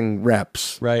maxing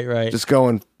reps. Right. Just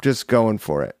going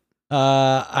for it.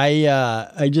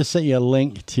 I just sent you a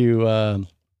link to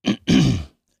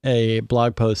a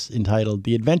blog post entitled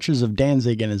 "The Adventures of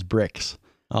Danzig and His Bricks."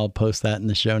 I'll post that in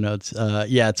the show notes.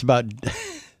 Yeah, it's about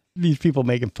these people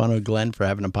making fun of Glenn for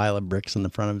having a pile of bricks in the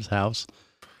front of his house.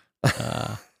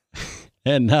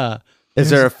 And is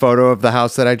there a photo of the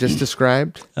house that I just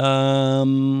described?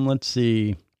 Let's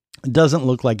see. It doesn't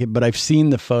look like it, but I've seen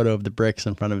the photo of the bricks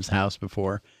in front of his house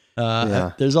before.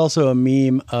 There's also a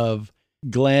meme of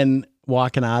Glenn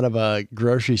walking out of a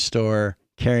grocery store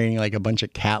carrying like a bunch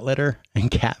of cat litter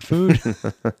and cat food.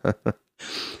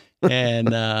 And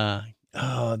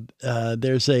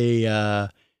there's a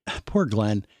poor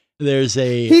Glenn.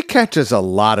 He catches a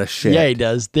lot of shit. Yeah, he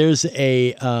does. There's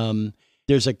a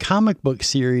comic book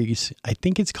series. I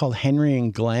think it's called Henry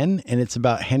and Glenn, and it's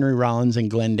about Henry Rollins and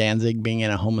Glenn Danzig being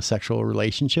in a homosexual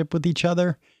relationship with each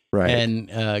other. Right.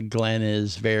 And Glenn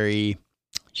is very,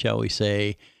 shall we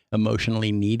say,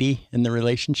 emotionally needy in the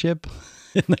relationship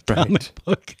in the comic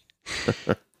book.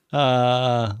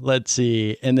 Let's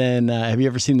see. And then have you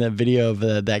ever seen the video of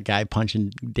that guy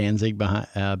punching Danzig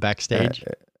behind backstage?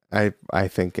 I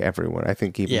think everyone. I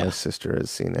think even Yeah. my sister has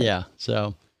seen it. Yeah.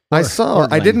 So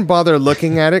I didn't bother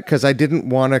looking at it because I didn't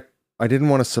want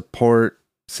to support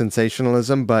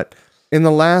sensationalism. But in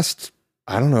the last,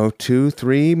 I don't know,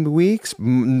 2-3 weeks,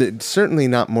 certainly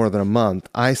not more than a month,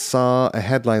 I saw a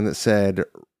headline that said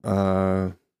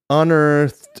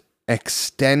unearthed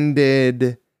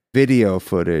extended video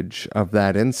footage of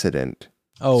that incident.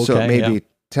 Oh, okay. So it maybe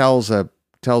tells a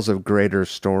greater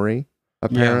story,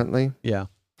 apparently. Yeah.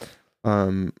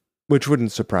 Which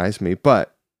wouldn't surprise me.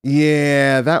 But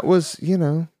yeah, that was,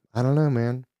 I don't know,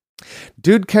 man.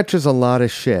 Dude catches a lot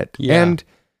of shit. Yeah. And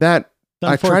that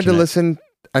I tried to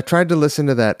unfortunate. listen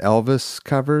to that Elvis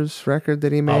covers record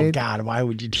that he Oh made. God, why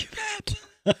would you do that?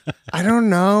 I don't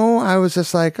know. I was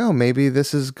just like, oh, maybe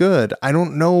this is good. I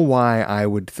don't know why I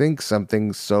would think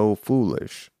something so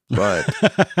foolish, but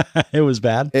It was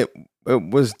bad. it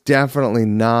was definitely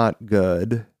not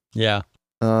good. Yeah.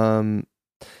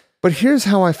 But here's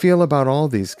how I feel about all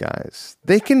these guys.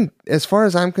 They can, as far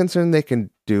as I'm concerned, they can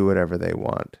do whatever they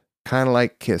want. Kind of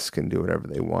like Kiss can do whatever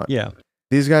they want. Yeah.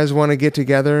 These guys want to get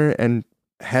together and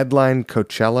headline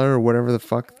Coachella or whatever the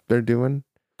fuck they're doing.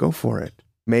 Go for it.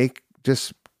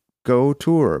 Just go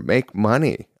tour, make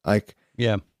money. Like,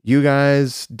 Yeah. you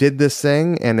guys did this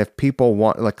thing, and if people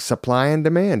want, like, supply and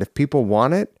demand, if people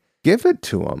want it, give it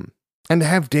to them. And to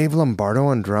have Dave Lombardo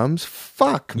on drums,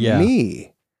 fuck Yeah.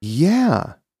 me.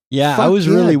 Yeah. Yeah, I Fuck was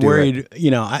yeah, really do worried.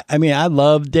 I mean, I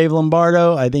love Dave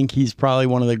Lombardo. I think he's probably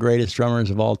one of the greatest drummers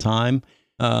of all time.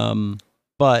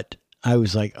 But I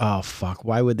was like, oh, fuck,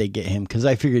 why would they get him? Because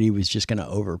I figured he was just going to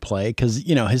overplay. Because,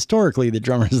 historically, the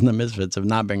drummers in the Misfits have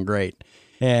not been great.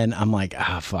 And I'm like,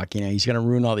 fuck, he's going to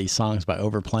ruin all these songs by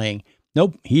overplaying.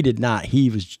 Nope, he did not. He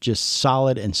was just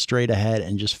solid and straight ahead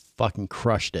and just fucking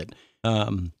crushed it.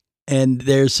 And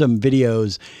there's some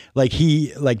videos, like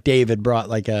Dave had brought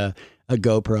like a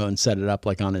GoPro and set it up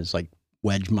like on his like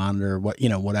wedge monitor,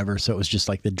 whatever. So it was just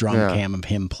like the drum cam of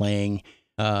him playing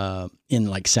in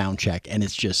like sound check, and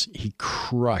it's just, he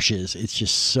crushes. It's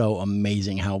just so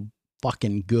amazing how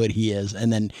fucking good he is.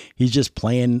 And then he's just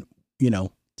playing,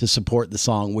 to support the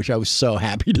song, which I was so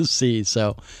happy to see.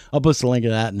 So I'll post a link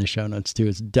of that in the show notes too.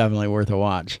 It's definitely worth a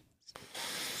watch.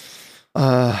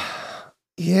 Yeah.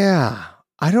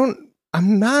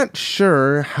 I'm not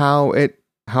sure how it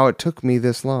took me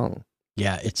this long.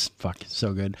 Yeah, it's fucking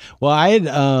so good. Well, I had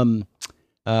in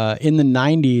the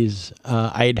 90s,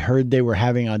 I had heard they were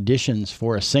having auditions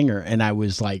for a singer, and I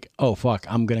was like, oh fuck,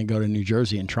 I'm gonna go to New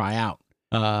Jersey and try out.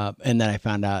 And then I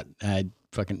found out I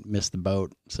fucking missed the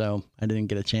boat, so I didn't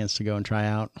get a chance to go and try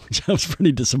out, which I was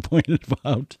pretty disappointed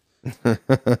about.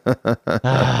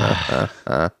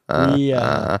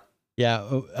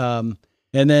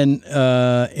 And then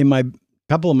in my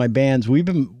couple of my bands, we've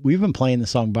been playing the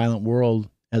song "Violent World"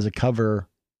 as a cover,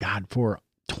 God, for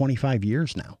 25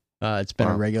 years now. It's been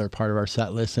a regular part of our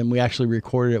set list, and we actually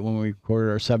recorded it when we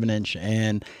recorded our 7-inch,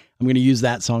 and I'm going to use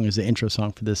that song as the intro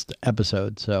song for this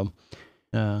episode. So,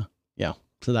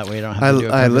 so that way I don't have to do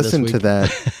it. I listened to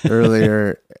that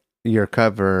earlier. Your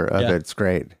cover of it's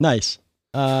great. Nice.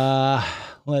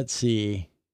 Let's see.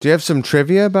 Do you have some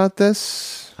trivia about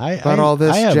this? All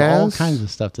this I have jazz? all kinds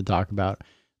of stuff to talk about.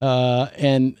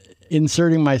 And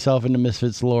inserting myself into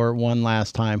Misfits lore one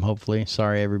last time, hopefully.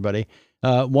 Sorry, everybody.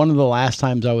 One of the last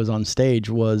times I was on stage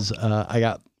was I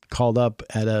got called up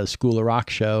at a School of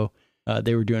Rock show.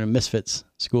 They were doing a Misfits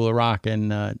School of Rock,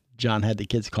 and John had the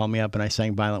kids call me up, and I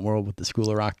sang Violent World with the School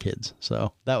of Rock kids.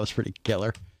 So that was pretty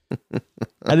killer.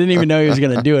 I didn't even know he was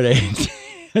going to do it.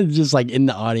 Just like in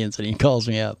the audience, and he calls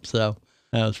me up. So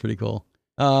that was pretty cool.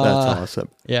 That's awesome.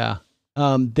 Yeah.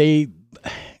 So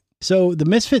the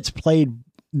Misfits played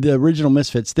the original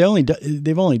Misfits. They've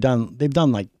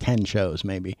done like 10 shows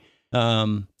maybe.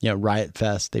 Riot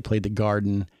Fest, they played the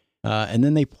Garden, and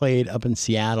then they played up in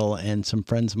Seattle, and some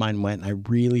friends of mine went, and I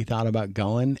really thought about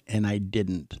going, and I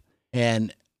didn't.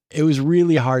 And it was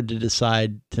really hard to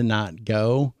decide to not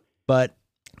go, but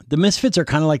the Misfits are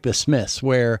kind of like the Smiths,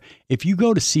 where if you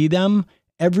go to see them,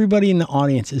 everybody in the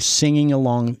audience is singing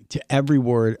along to every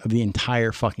word of the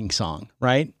entire fucking song,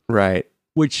 right? Right.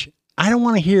 Which I don't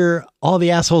want to hear all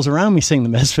the assholes around me sing the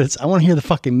Misfits. I want to hear the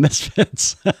fucking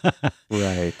Misfits.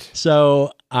 Right.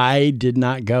 So I did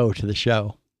not go to the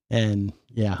show, and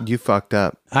yeah, You fucked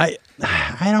up. I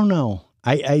don't know.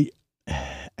 I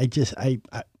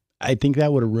think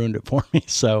that would have ruined it for me.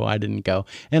 So I didn't go,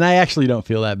 and I actually don't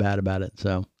feel that bad about it.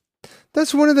 So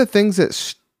That's one of the things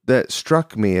that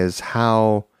struck me, is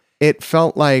how it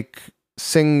felt like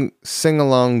sing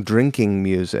along drinking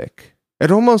music.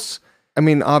 It almost, I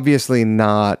mean, obviously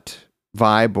not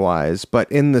vibe-wise,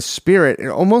 but in the spirit, it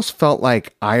almost felt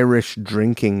like Irish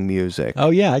drinking music. Oh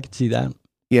yeah, I could see that.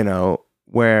 You know,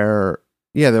 where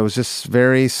there was just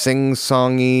very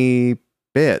sing-songy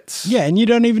bits. Yeah, and you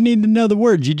don't even need to know the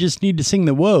words. You just need to sing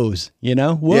the woes, you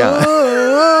know? Whoa, Yeah.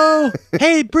 whoa,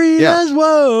 hey, breeders, Yeah.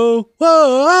 whoa,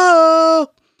 whoa.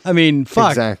 I mean,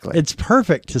 fuck. Exactly. It's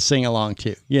perfect to sing along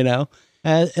to, you know?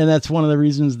 And that's one of the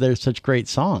reasons there's such great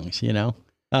songs, you know?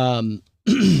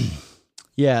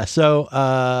 Yeah, so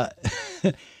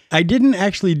I didn't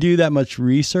actually do that much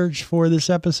research for this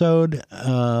episode.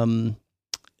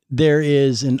 There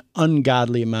is an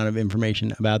ungodly amount of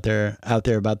information out there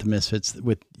about the Misfits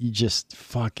with just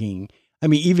fucking, I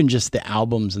mean, even just the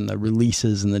albums and the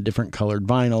releases and the different colored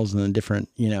vinyls and the different,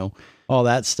 you know, all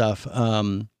that stuff.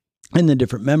 And the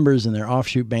different members and their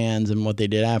offshoot bands and what they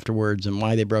did afterwards and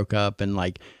why they broke up. And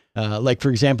like for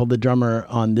example, the drummer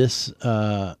on this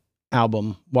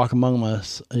album, Walk Among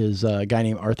Us, is a guy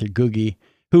named Arthur Googie,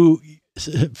 who,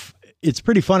 it's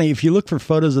pretty funny. If you look for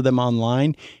photos of them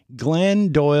online,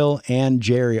 Glenn, Doyle, and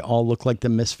Jerry all look like the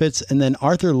Misfits. And then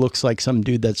Arthur looks like some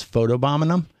dude that's photobombing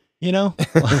them, you know?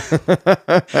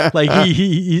 Like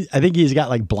he I think he's got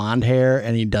like blonde hair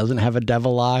and he doesn't have a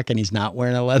devil lock and he's not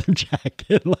wearing a leather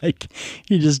jacket. Like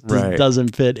he just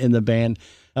doesn't fit in the band.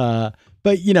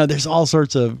 But you know, there's all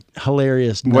sorts of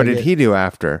hilarious. What did he do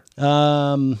after?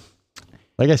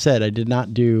 Like I said, I did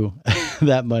not do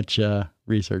that much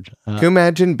research. Can you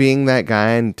imagine being that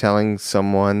guy and telling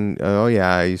someone, "Oh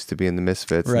yeah, I used to be in the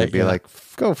Misfits," and they'd be like,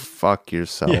 "Go fuck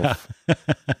yourself." Yeah.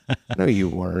 No, you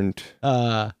weren't.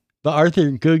 But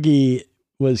Arthur Googie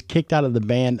was kicked out of the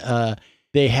band.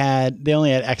 They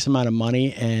only had X amount of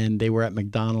money and they were at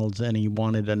McDonald's and he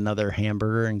wanted another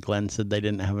hamburger and Glenn said they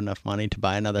didn't have enough money to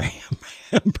buy another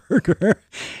hamburger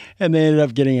and they ended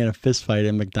up getting in a fist fight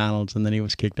in McDonald's and then he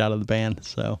was kicked out of the band.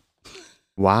 So,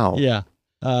 wow. Yeah.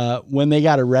 When they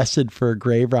got arrested for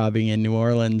grave robbing in New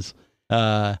Orleans,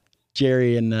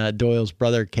 Jerry and Doyle's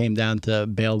brother came down to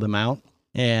bail them out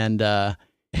and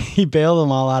he bailed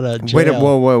them all out of jail.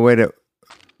 Wait.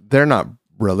 They're not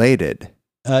related.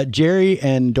 Jerry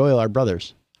and Doyle are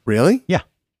brothers. Really? Yeah.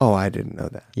 Oh, I didn't know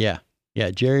that. Yeah.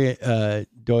 Jerry,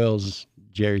 Doyle's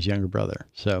Jerry's younger brother.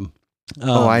 So,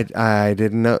 I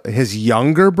didn't know his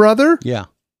younger brother. Yeah.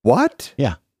 What?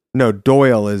 Yeah. No,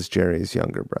 Doyle is Jerry's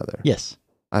younger brother. Yes.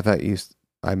 I thought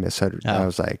I misheard. I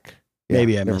was like,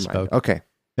 maybe I never misspoke. mind. Okay.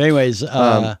 Anyways,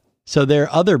 so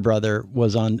their other brother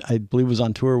I believe was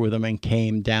on tour with them and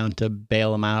came down to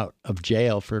bail him out of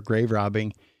jail for grave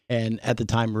robbing. And at the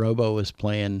time, Robo was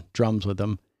playing drums with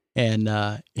him.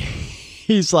 And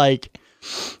he's like,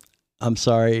 "I'm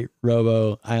sorry,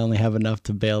 Robo, I only have enough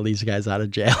to bail these guys out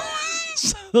of jail."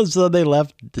 so they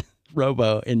left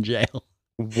Robo in jail.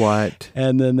 What?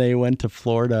 And then they went to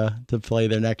Florida to play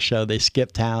their next show. They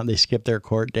skipped town. They skipped their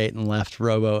court date and left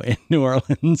Robo in New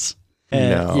Orleans.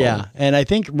 And, no. Yeah. And I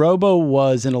think Robo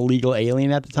was an illegal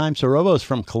alien at the time. So Robo's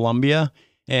from Colombia.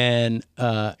 And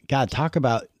God, talk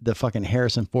about the fucking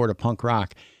Harrison Ford of punk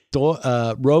rock.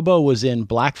 Robo was in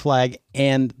Black Flag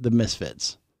and the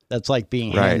Misfits. That's like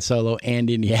being Han Solo and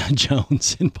Indiana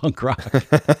Jones in punk rock.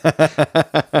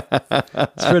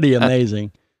 It's pretty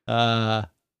amazing.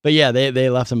 But yeah, they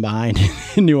left him behind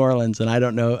in New Orleans, and I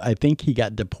don't know. I think he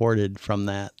got deported from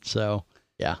that. So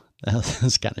yeah,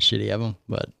 that's kind of shitty of him.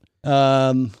 But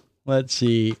let's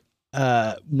see.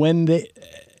 When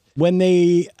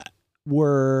they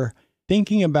were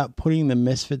thinking about putting the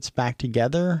Misfits back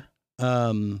together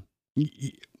in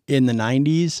the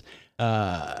 90s,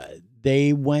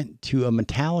 they went to a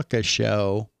Metallica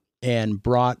show and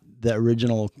brought the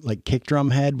original like kick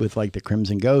drum head with like the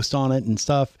Crimson Ghost on it and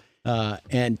stuff,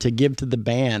 and to give to the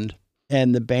band,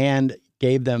 and the band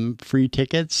gave them free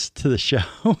tickets to the show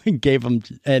and gave them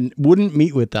and wouldn't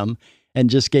meet with them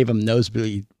and just gave them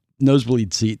nosebleed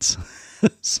seats.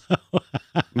 So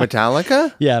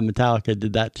Metallica? Yeah, Metallica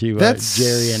did that to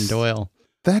Jerry and Doyle.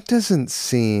 That doesn't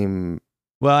seem...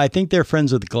 Well, I think they're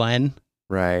friends with Glenn.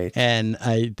 Right. And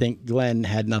I think Glenn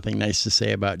had nothing nice to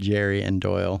say about Jerry and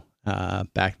Doyle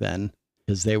back then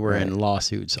because they were in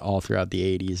lawsuits all throughout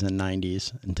the 80s and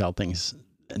 90s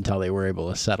until they were able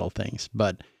to settle things.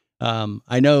 But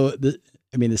I know the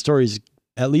story's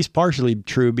at least partially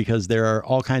true because there are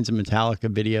all kinds of Metallica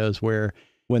videos where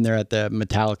when they're at the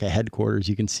Metallica headquarters,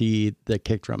 you can see the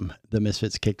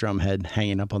Misfits kick drum head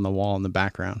hanging up on the wall in the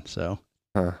background. So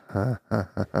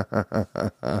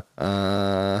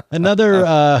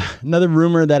another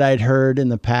rumor that I'd heard in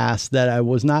the past that I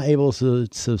was not able to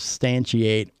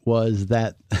substantiate was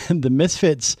that the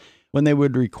Misfits, when they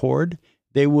would record,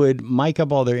 they would mic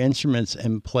up all their instruments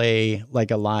and play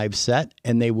like a live set,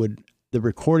 and they would the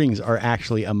recordings are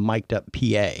actually a mic'd up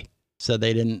PA. So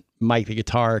they didn't mic the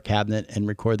guitar cabinet and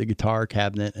record the guitar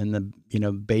cabinet and the, you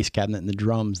know, bass cabinet and the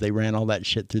drums. They ran all that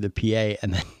shit through the PA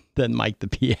and then mic the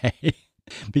PA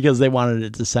because they wanted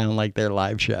it to sound like their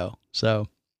live show. So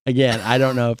again, I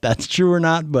don't know if that's true or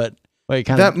not, but it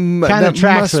kind of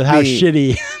tracks with how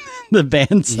shitty the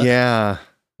band sounds. Yeah.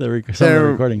 Some of the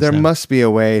recordings there sound. must be a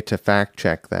way to fact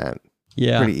check that pretty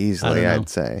I easily, don't know. I'd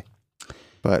say.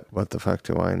 But what the fuck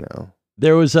do I know?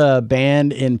 There was a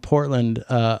band in Portland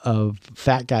of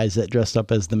fat guys that dressed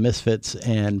up as the Misfits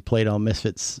and played all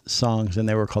Misfits songs, and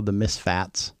they were called the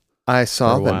Misfats. I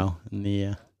saw for a them. while.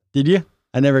 Did you?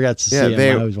 I never got to see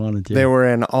them. I always wanted to. They were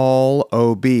an all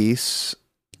obese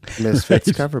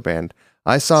Misfits cover band.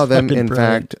 I saw them. In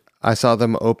fact, I saw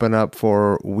them open up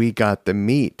for We Got the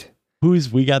Meat.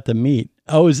 Who's We Got the Meat?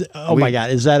 My God!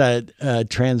 Is that a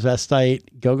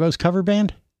transvestite Go-Go's cover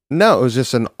band? No, it was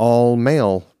just an all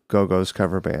male Go-Go's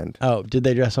cover band. Oh, did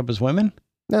they dress up as women?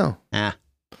 No.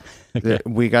 Okay.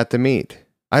 We Got the Meat.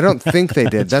 I don't think they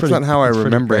did. That's not how I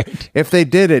remember it. If they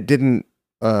did, it didn't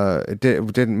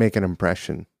make an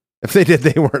impression. If they did,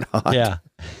 they weren't hot. Yeah.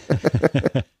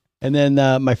 And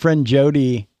then my friend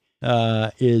Jody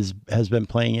has been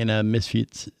playing in a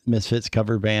Misfits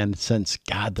cover band since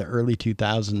the early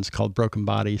 2000s called Broken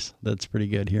Bodies. That's pretty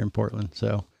good here in Portland.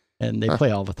 So, and they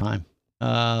play all the time.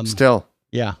 Still.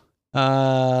 Yeah.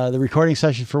 The recording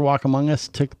session for Walk Among Us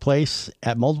took place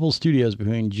at multiple studios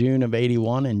between June of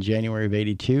 81 and January of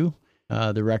 82.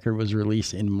 The record was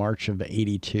released in March of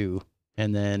 82.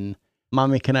 And then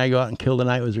Mommy Can I Go Out and Kill the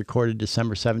Night was recorded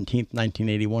December 17th,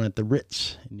 1981 at the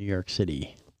Ritz in New York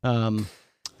City.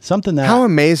 Something that... How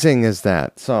amazing is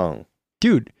that song?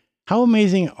 Dude, how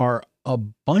amazing are a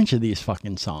bunch of these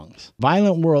fucking songs?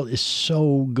 Violent World is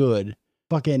so good.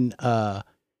 Fucking,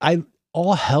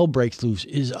 All Hell Breaks Loose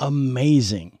is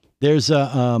amazing. There's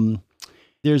a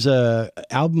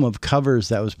album of covers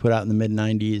that was put out in the mid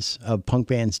 90s of punk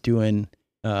bands doing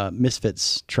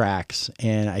Misfits tracks,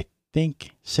 and I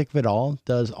think Sick of It All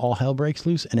does All Hell Breaks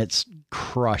Loose, and it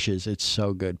crushes. It's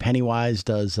so good. Pennywise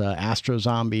does Astro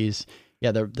Zombies.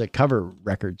 Yeah, the cover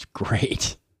record's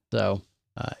great. So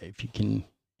if you can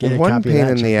get a one copy pain of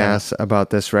that, in the ass about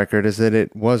this record is that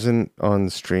it wasn't on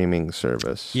streaming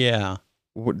service. Yeah.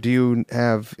 Do you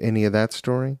have any of that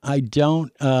story? I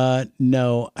don't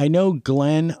know. I know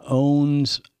Glenn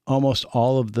owns almost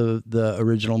all of the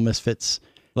original Misfits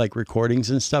like recordings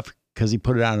and stuff because he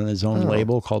put it out on his own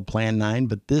label called Plan 9.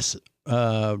 But this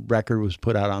record was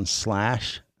put out on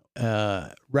Slash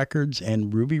Records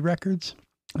and Ruby Records.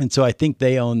 And so I think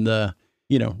they own the,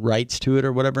 rights to it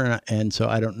or whatever. And so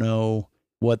I don't know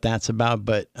what that's about,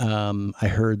 but I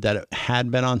heard that it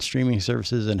had been on streaming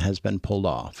services and has been pulled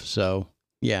off. So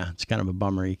yeah, it's kind of a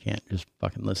bummer. You can't just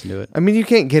fucking listen to it. I mean, you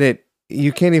can't get it.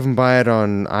 You can't even buy it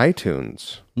on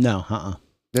iTunes. No,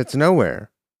 It's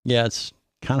nowhere. Yeah, it's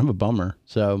kind of a bummer.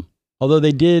 So, although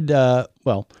they did, I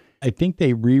think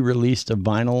they re-released a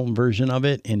vinyl version of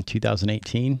it in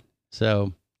 2018.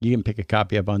 So you can pick a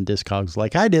copy up on Discogs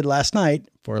like I did last night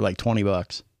for like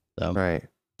 $20. So, right.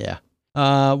 Yeah.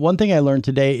 One thing I learned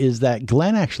today is that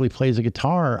Glenn actually plays a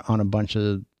guitar on a bunch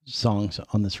of songs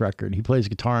on this record. He plays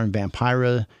guitar in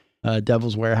Vampira,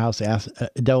 Devil's Warehouse,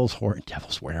 Devil's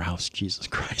Warehouse, Jesus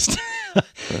Christ.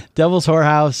 Devil's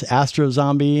Whorehouse, Astro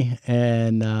Zombie,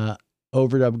 and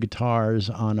overdub guitars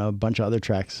on a bunch of other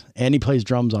tracks. And he plays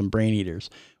drums on Brain Eaters,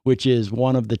 which is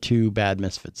one of the two Bad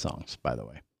Misfits songs, by the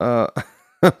way.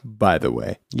 By the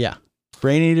way. Yeah.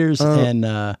 Brain Eaters and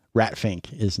Rat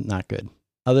Fink is not good.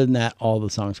 Other than that, all the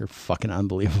songs are fucking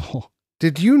unbelievable.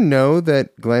 Did you know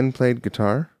that Glenn played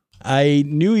guitar? I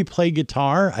knew he played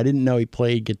guitar. I didn't know he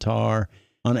played guitar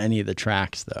on any of the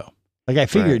tracks, though. Like, I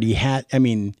figured he had,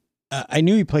 I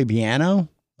knew he played piano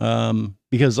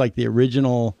because, like, the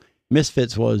original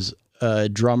Misfits was a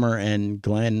drummer and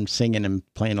Glenn singing and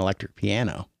playing electric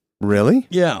piano. Really?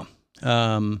 Yeah.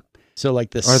 So,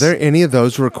 like, this. Are there any of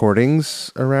those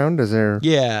recordings around? Is there?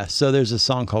 Yeah. So, there's a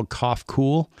song called Cough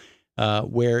Cool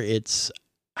where it's,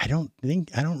 I don't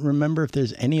remember if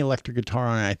there's any electric guitar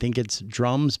on it. I think it's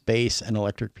drums, bass, and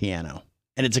electric piano.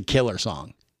 And it's a killer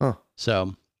song. Oh.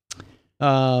 So,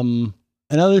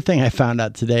 another thing I found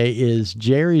out today is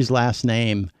Jerry's last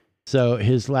name. So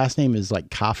his last name is like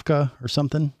Kafka or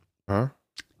something. Huh?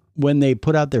 When they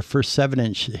put out their first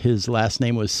 7-inch, his last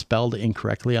name was spelled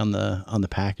incorrectly on the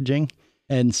packaging.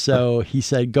 And so he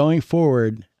said, going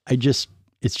forward,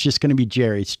 it's just going to be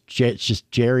Jerry. It's just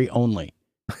Jerry only.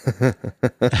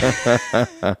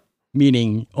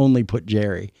 Meaning only put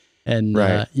Jerry. And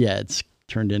right. It's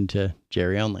turned into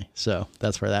Jerry only. So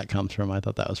that's where that comes from. I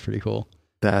thought that was pretty cool.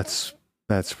 That's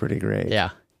That's pretty great.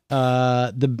 Yeah.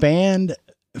 The band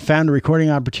found a recording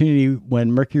opportunity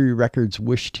when Mercury Records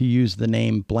wished to use the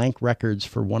name Blank Records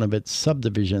for one of its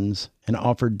subdivisions and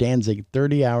offered Danzig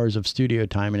 30 hours of studio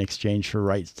time in exchange for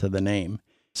rights to the name.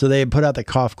 So they had put out the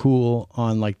Cough Cool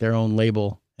on like their own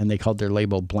label, and they called their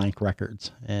label Blank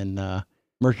Records. And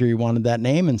Mercury wanted that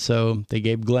name, and so they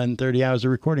gave Glenn 30 hours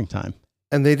of recording time.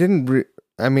 And they didn't,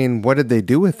 what did they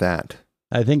do with that?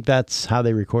 I think that's how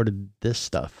they recorded this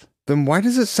stuff. Then why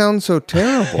does it sound so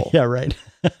terrible? Yeah, right.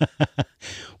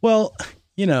 Well,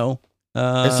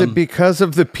 is it because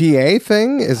of the PA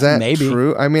thing? Is that maybe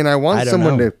true? I mean, I want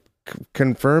someone to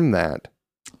confirm that.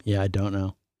 Yeah, I don't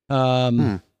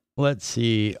know. Let's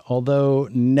see. Although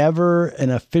never an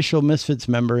official Misfits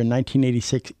member, in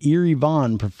 1986, Eerie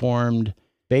Von performed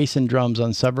bass and drums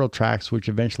on several tracks, which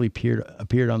eventually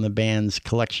appeared on the band's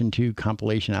Collection 2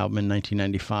 compilation album in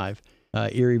 1995.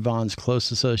 Eerie Von's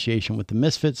close association with the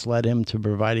Misfits led him to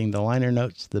providing the liner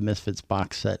notes to the Misfits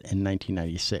box set in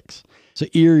 1996. So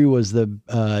Eerie was the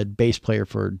bass player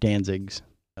for Danzig's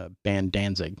band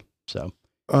Danzig. So,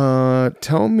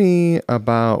 tell me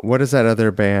about, what is that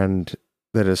other band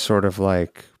that is sort of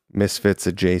like Misfits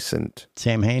adjacent?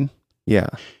 Samhain? Yeah.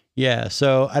 Yeah.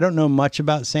 So I don't know much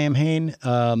about Samhain.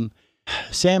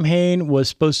 Samhain was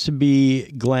supposed to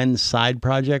be Glenn's side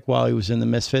project while he was in the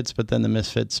Misfits, but then the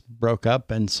Misfits broke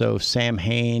up. And so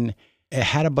Samhain, it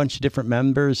had a bunch of different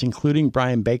members, including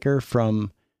Brian Baker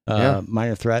from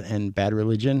Minor Threat and Bad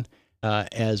Religion,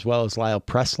 as well as Lyle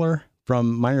Pressler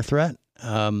from Minor Threat.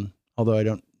 Although I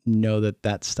don't know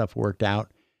that stuff worked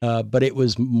out. But it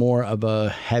was more of a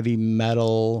heavy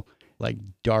metal, like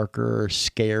darker,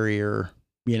 scarier,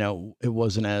 it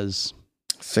wasn't as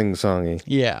sing-songy.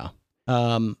 Yeah.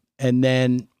 And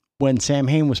then when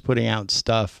Samhain was putting out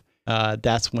stuff,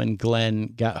 that's when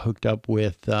Glenn got hooked up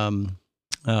with, God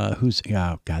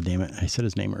damn it. I said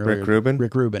his name earlier.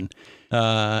 Rick Rubin.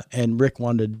 And Rick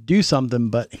wanted to do something,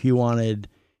 but he wanted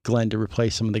Glenn to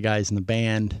replace some of the guys in the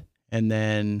band. And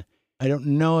then I don't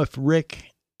know if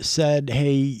Rick said,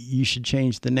 hey, you should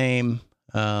change the name.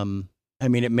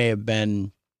 It may have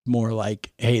been more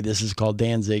like, hey, this is called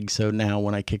Danzig, so now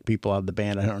when I kick people out of the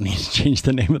band, I don't need to change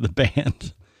the name of the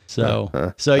band. So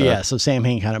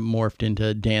Samhain kind of morphed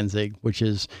into Danzig, which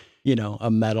is,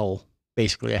 a metal,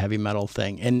 basically a heavy metal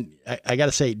thing. And I got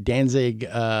to say, Danzig,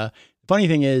 funny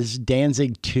thing is,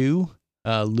 Danzig 2,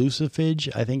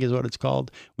 Lucifage, I think is what it's called.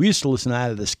 We used to listen to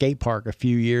that at the skate park a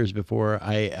few years before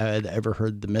I had ever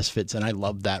heard the Misfits, and I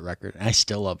loved that record. And I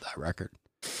still love that record.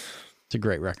 It's a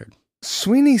great record.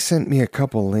 Sweeney sent me a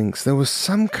couple links. There was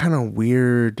some kind of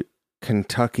weird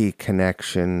Kentucky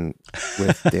connection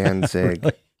with Danzig.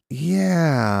 Really?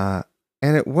 Yeah.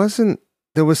 And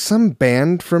there was some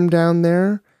band from down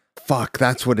there. Fuck,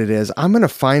 that's what it is. I'm going to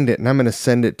find it and I'm going to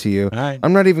send it to you. All right.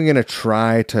 I'm not even going to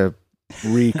try to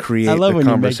recreate I love the when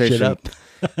conversation. you make shit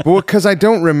up. Well, because I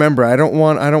don't remember. I don't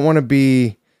want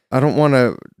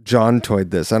to John-toid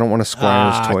this. I don't want to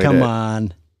Squires-toid it. Come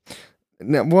on.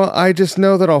 No, well, I just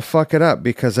know that I'll fuck it up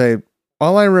because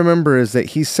all I remember is that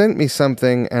he sent me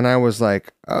something and I was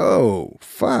like, oh,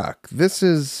 fuck, this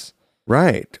is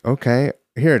right. Okay,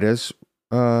 here it is.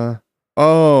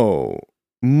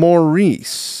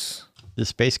 Maurice. The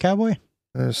Space Cowboy?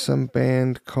 There's some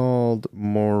band called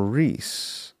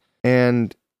Maurice.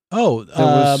 And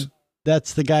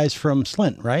that's the guys from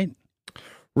Slint, right?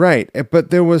 Right,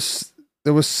 but there was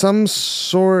some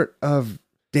sort of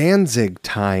Danzig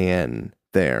tie-in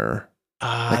there.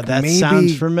 That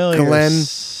sounds familiar.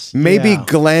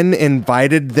 Glenn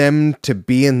invited them to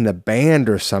be in the band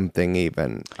or something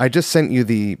even. I just sent you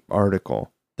the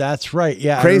article. That's right.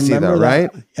 Yeah. Crazy though, right?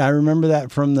 I remember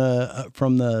that from the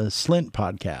Slint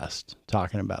podcast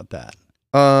talking about that.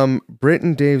 Britt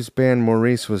and Dave's band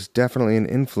Maurice was definitely an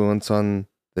influence on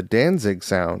the Danzig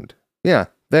sound. Yeah,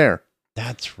 there.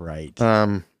 That's right.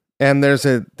 And there's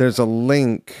a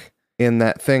link in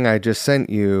that thing I just sent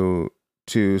you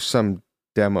to some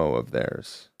demo of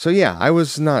theirs. So yeah, I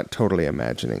was not totally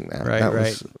imagining that. Right.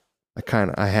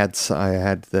 I had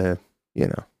the,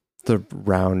 the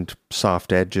round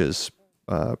soft edges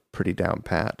pretty down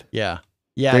pat. Yeah.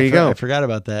 There you go. I forgot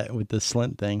about that with the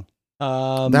Slint thing.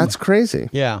 That's crazy.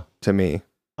 Yeah. To me.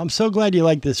 I'm so glad you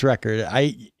like this record.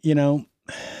 I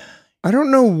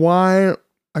don't know why.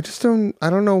 I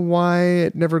don't know why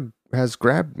it never has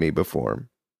grabbed me before.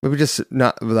 Maybe just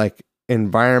not like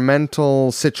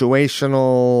environmental,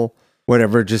 situational,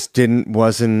 whatever,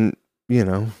 wasn't,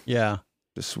 Yeah.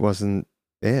 Just wasn't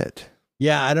it.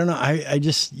 Yeah. I don't know. I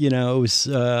just, it was,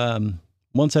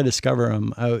 once I discover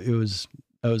them, I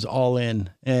was all in.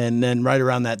 And then right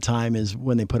around that time is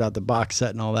when they put out the box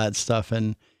set and all that stuff.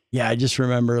 And Yeah, I just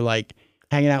remember like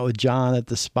hanging out with John at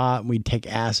the spot. And we'd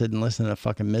take acid and listen to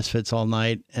fucking Misfits all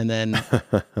night. And then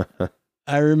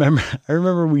I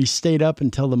remember we stayed up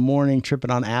until the morning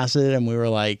tripping on acid, and we were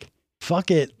like,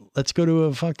 fuck it. Let's go to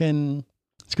a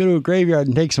graveyard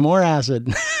and take some more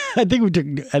acid. I think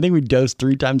we dosed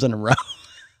 3 times in a row.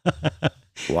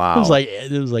 Wow.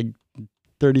 It was like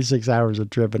 36 hours of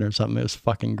tripping or something. It was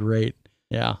fucking great.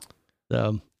 Yeah.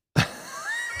 So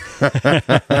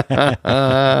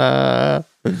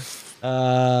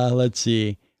let's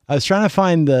see. I was trying to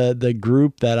find the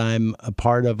group that I'm a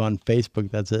part of on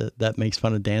Facebook that makes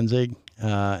fun of Danzig,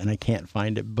 and I can't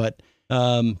find it. But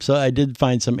so I did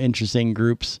find some interesting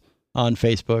groups on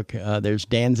Facebook. There's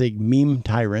Danzig Meme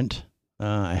Tyrant.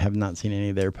 I have not seen any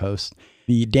of their posts.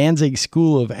 The Danzig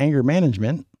School of Anger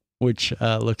Management, which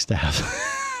looks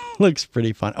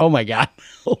pretty fun. Oh my God.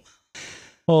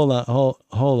 Hold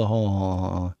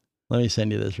on. Let me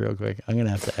send you this real quick. I'm going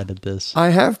to have to edit this. I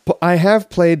have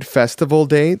played festival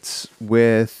dates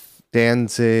with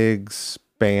Danzig's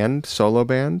band, solo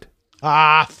band.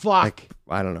 Ah, fuck. Like,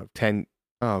 I don't know, 10.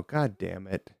 Oh, God damn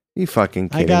it. You fucking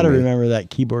kidding I got to me. remember that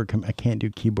keyboard. I can't do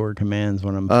keyboard commands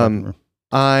when I'm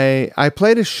I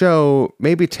played a show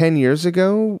maybe 10 years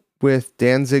ago with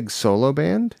Danzig's solo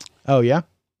band. Oh, yeah?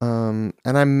 And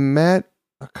I met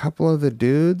a couple of the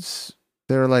dudes.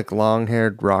 They're like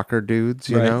long-haired rocker dudes,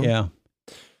 you know? Yeah.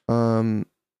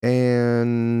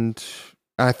 And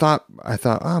I thought,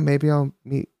 oh, maybe I'll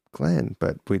meet Glenn,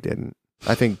 but we didn't.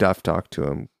 I think Duff talked to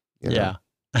him. You know?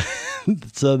 Yeah.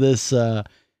 So this,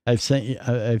 I've sent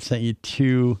you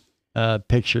 2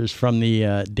 pictures from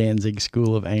the Danzig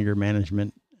School of Anger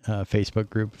Management Facebook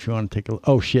group. If you want to take a look.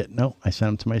 Oh shit! No, I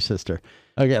sent them to my sister.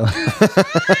 Okay.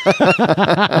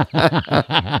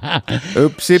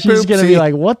 Oopsie She's gonna poopsie. be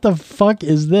like, "What the fuck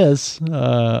is this?"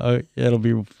 It'll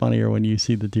be funnier when you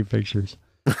see the 2 pictures.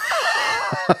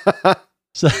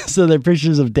 So they're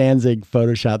pictures of Danzig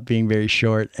Photoshop being very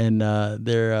short, and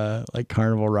they're like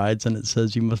carnival rides, and it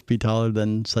says you must be taller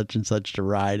than such and such to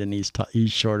ride, and he's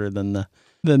shorter than the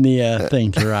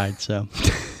thing to ride. So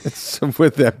It's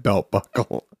with that belt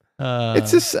buckle.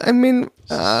 It's just, I mean,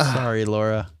 sorry,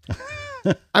 Laura.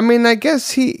 I mean, I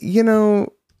guess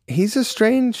he's a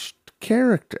strange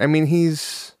character. I mean,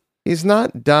 he's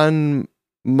not done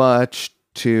much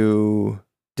to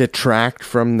detract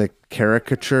from the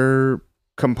caricature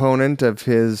component of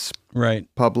his Right.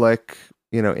 public,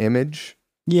 image.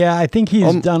 Yeah, I think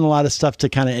he's done a lot of stuff to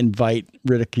kind of invite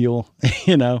ridicule,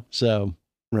 so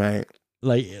Right.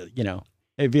 like,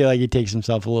 I feel like he takes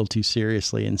himself a little too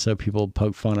seriously. And so people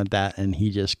poke fun at that, and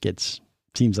he just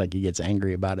seems like he gets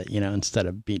angry about it, instead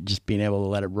of just being able to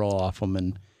let it roll off him.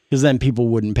 And because then people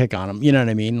wouldn't pick on him. You know what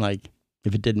I mean? Like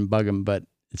if it didn't bug him, but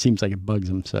it seems like it bugs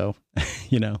him. So,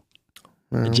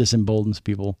 it just emboldens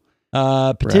people.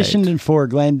 Petitioned Right. for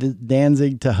Glenn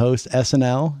Danzig to host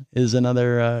SNL is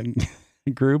another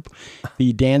group.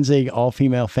 The Danzig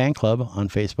All-Female Fan Club on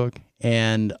Facebook.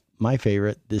 And my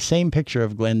favorite, the same picture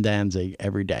of Glenn Danzig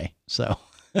every day. So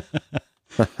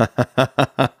that's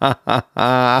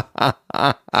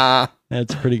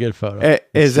a pretty good photo.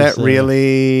 Is that just,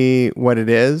 really what it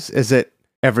is? Is it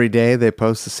every day they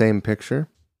post the same picture?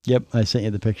 Yep, I sent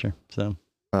you the picture. So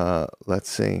Let's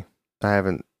see. I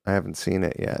haven't seen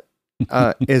it yet.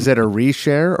 Is it a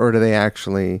reshare or do they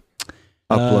actually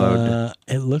upload?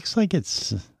 It looks like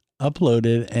it's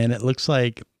uploaded, and it looks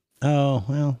like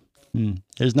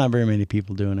there's not very many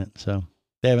people doing it, so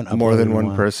they haven't uploaded More than in a one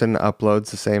while. person uploads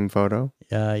the same photo?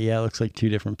 Yeah, it looks like 2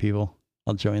 different people.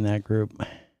 I'll join that group.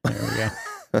 There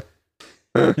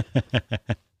we go.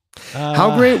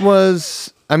 How great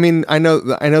was, I mean, I know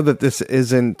that this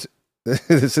isn't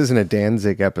a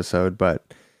Danzig episode, but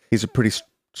he's a pretty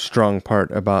strong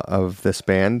part of this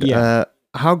band. Yeah.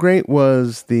 How great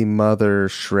was the Mother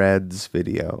Shreds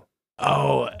video?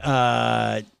 Oh,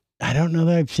 I don't know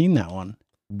that I've seen that one.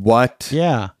 What?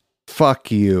 Yeah.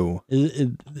 Fuck you.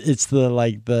 It's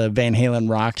the Van Halen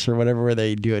Rocks or whatever, where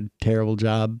they do a terrible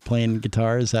job playing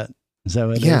guitar. Is that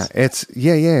what it is? It's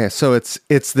So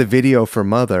it's the video for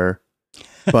Mother,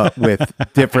 but with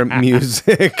different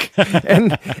music,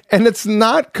 and it's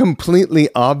not completely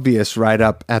obvious right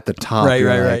up at the top. Right, You're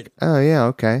right, like, oh yeah,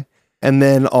 okay. And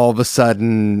then all of a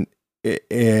sudden,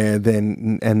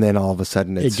 then all of a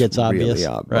sudden It it's gets really obvious.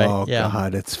 obvious. Right, Oh yeah.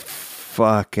 God, it's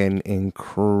fucking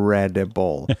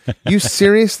incredible. You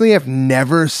seriously have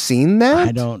never seen that?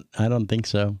 I don't think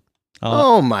so.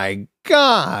 Oh my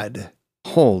God.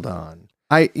 Hold on.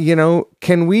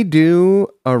 Can we do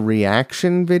a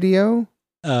reaction video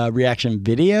Reaction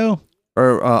video?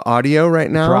 or audio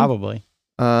right now? Probably.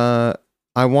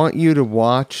 I want you to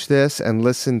watch this and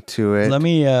listen to it. Let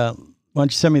me, why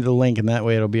don't you send me the link, and that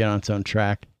way it'll be on its own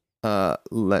track.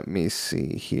 Let me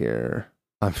see here.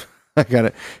 I got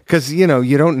it. Because, you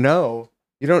don't know.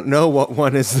 You don't know what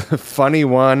one is the funny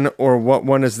one or what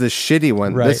one is the shitty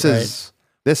one. Right, This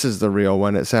is the real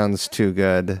one. It sounds too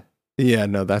good. Yeah,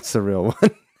 no, that's the real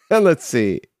one. Let's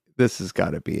see. This has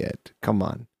got to be it. Come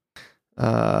on.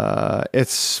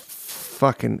 It's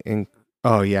fucking...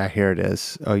 Oh, yeah, here it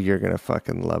is. Oh, you're going to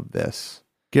fucking love this.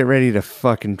 Get ready to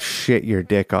fucking shit your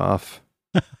dick off.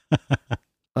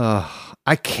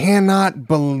 I cannot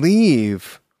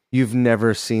believe you've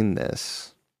never seen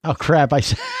this. Oh, crap. I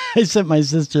sent my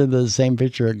sister the same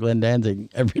picture of Glenn Danzig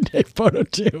everyday photo,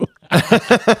 too.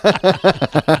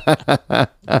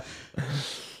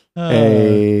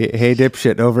 Hey,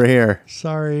 dipshit, over here.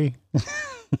 Sorry.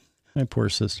 My poor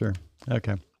sister.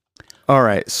 Okay. All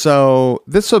right. So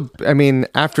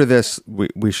after this,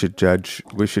 we should judge.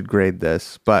 We should grade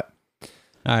this. But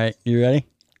all right. You ready?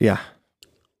 Yeah.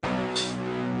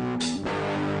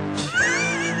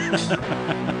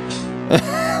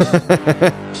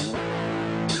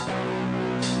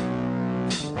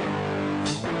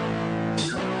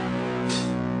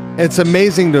 It's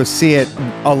amazing to see it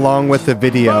along with the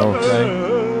video.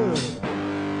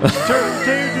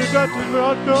 Changes that is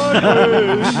not done.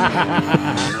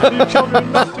 The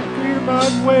children not to dream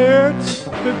on words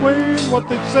between what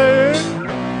they say.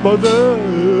 Mother.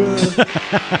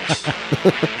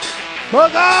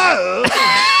 Mother.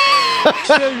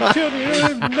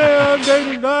 Children now day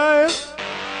to night.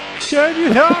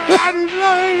 Children now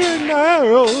day to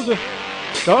night.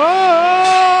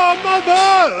 Oh,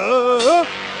 mother.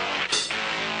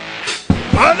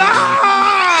 Mother.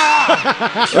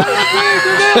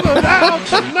 Out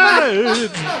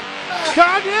tonight.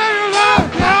 Can't hear you loud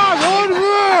down on the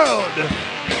world.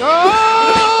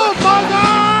 Oh, mother!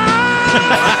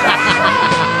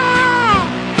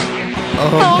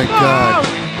 Oh my God!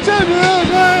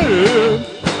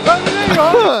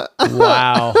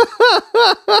 Wow,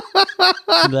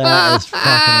 that is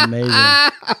fucking amazing!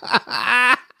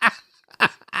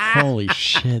 Holy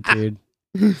shit, dude!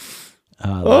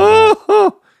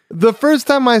 The first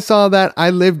time I saw that, I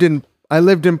lived in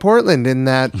Portland in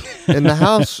the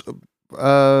house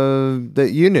that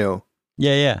you knew.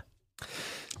 Yeah.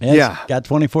 It's got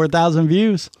 24,000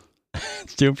 views.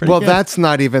 It's doing pretty good. Well, that's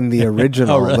not even the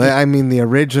original. Oh, really? I mean, the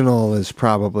original has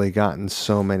probably gotten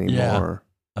so many more.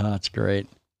 Oh, that's great.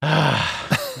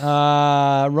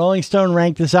 Rolling Stone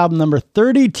ranked this album number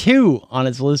 32 on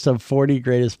its list of 40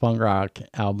 greatest punk rock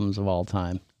albums of all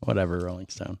time. Whatever, Rolling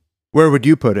Stone. Where would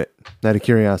you put it? Out of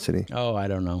curiosity. Oh, I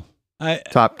don't know.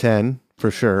 Top 10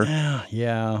 for sure.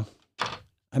 Yeah.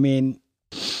 I mean,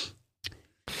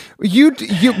 you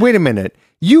wait a minute.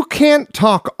 You can't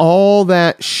talk all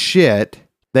that shit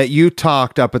that you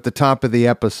talked up at the top of the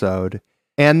episode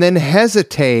and then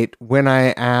hesitate when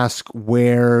I ask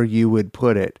where you would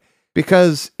put it.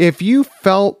 Because if you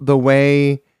felt the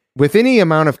way, with any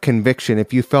amount of conviction,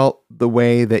 if you felt the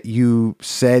way that you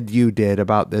said you did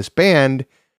about this band,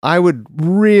 I would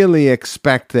really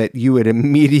expect that you would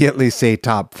immediately say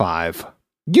top 5.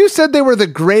 You said they were the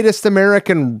greatest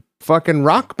American fucking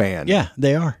rock band. Yeah,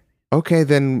 they are. Okay,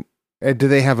 then do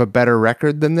they have a better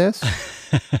record than this?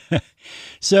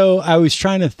 So I was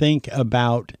trying to think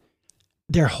about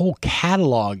their whole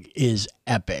catalog is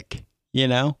epic, you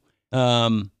know?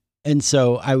 And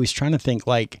so I was trying to think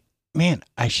like, man,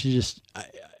 I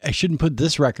shouldn't put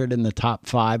this record in the top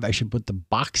 5. I should put the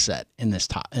box set in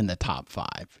the top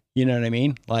 5. You know what I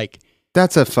mean? Like,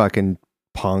 that's a fucking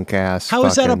punk ass. How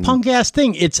is that a punk ass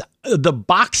thing? It's the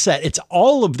box set. It's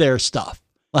all of their stuff.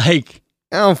 Like,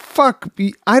 oh fuck.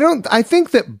 I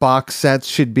think that box sets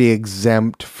should be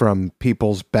exempt from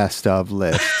people's best of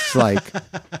lists. Like,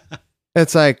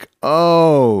 it's like,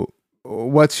 oh,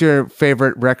 what's your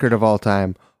favorite record of all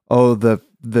time? Oh, the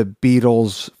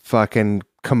Beatles fucking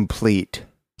Complete.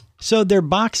 So their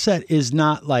box set is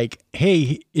not like,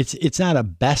 hey, it's not a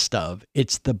best of.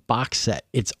 It's the box set.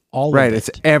 It's all right. Of it.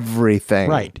 It's everything.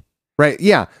 Right.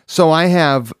 Yeah. So I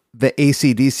have the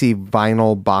AC/DC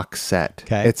vinyl box set.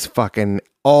 Okay. It's fucking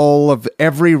all of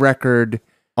every record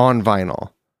on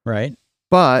vinyl. Right.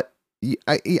 But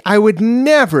I would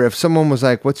never, if someone was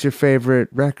like, "What's your favorite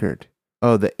record?"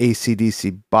 Oh, the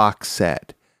AC/DC box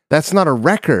set. That's not a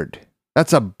record.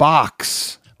 That's a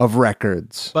box of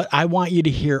records. But I want you to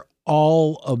hear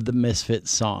all of the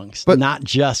Misfits songs, but not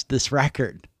just this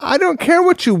record. I don't care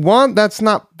what you want. That's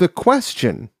not the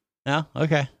question. Oh,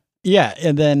 okay. Yeah.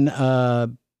 And then,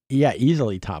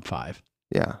 easily top 5.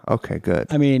 Yeah. Okay, good.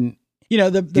 I mean, you know,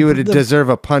 you would deserve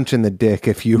a punch in the dick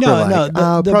if you were like,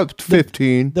 probably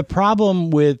 15. The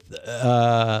problem with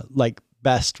like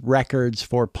best records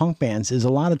for punk bands is a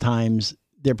lot of times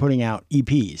they're putting out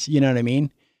EPs. You know what I mean?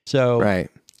 So, right.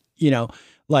 You know,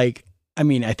 like, I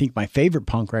mean, I think my favorite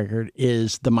punk record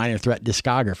is the Minor Threat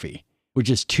discography, which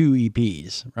is 2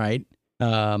 EPs, right?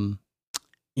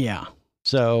 Yeah.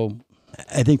 So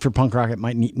I think for punk rock, it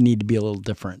might need to be a little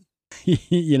different.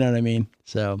 You know what I mean?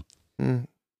 So.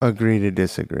 Agree to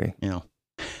disagree. You know.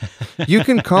 You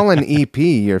can call an EP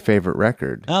your favorite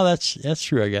record. Oh, that's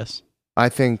true, I guess. I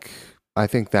think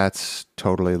that's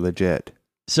totally legit.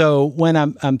 So when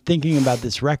I'm thinking about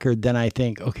this record, then I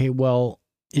think, okay, well,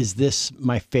 is this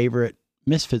my favorite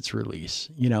Misfits release?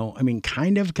 You know, I mean,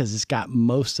 kind of, because it's got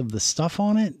most of the stuff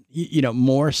on it. You know,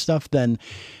 more stuff than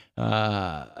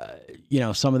you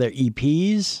know, some of their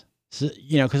EPs. So,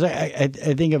 you know, because I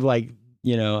think of like,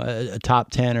 you know, a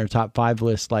top 10 or top 5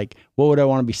 list, like, what would I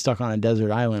want to be stuck on a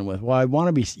desert island with? Well, I want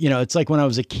to be, you know, it's like when I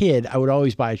was a kid, I would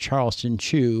always buy a Charleston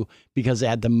Chew because it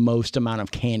had the most amount of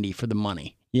candy for the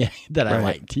money that I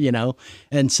liked, you know?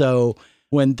 And so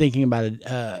when thinking about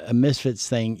a Misfits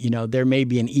thing, you know, there may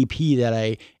be an EP that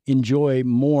I enjoy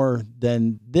more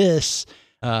than this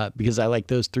because I like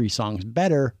those 3 songs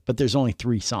better, but there's only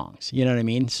 3 songs, you know what I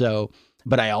mean? So,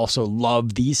 but I also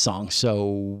love these songs.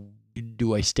 So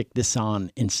do I stick this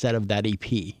on instead of that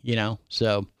EP, you know?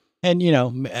 So, and you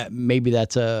know, maybe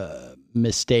that's a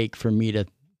mistake for me to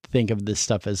think of this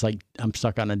stuff as like, I'm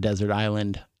stuck on a desert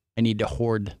island. I need to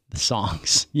hoard the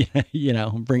songs, you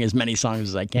know, bring as many songs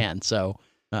as I can. So,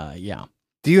 yeah.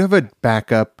 Do you have a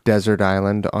backup desert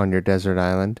island on your desert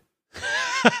island?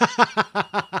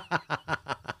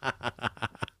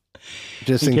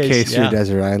 Just in case your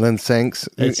desert island sinks,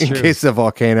 in case the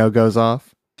volcano goes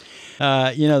off.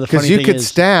 You know, the funny thing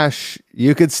is,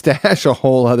 you could stash a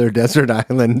whole other desert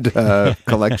island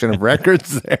collection of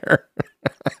records there.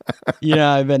 You know,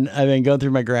 I've been going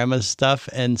through my grandma's stuff,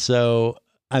 and so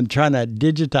I'm trying to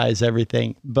digitize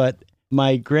everything. But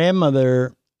my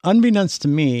grandmother, unbeknownst to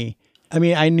me, I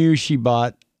mean, I knew she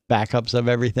bought backups of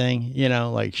everything. You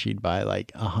know, like she'd buy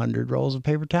like 100 rolls of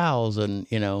paper towels and,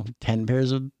 you know, 10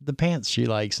 pairs of the pants she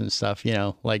likes and stuff. You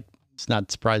know, like. It's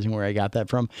not surprising where I got that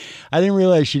from. I didn't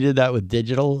realize she did that with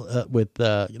digital, with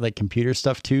like computer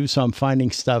stuff too. So I'm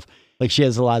finding stuff like she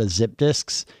has a lot of zip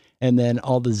disks, and then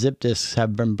all the zip disks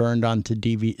have been burned onto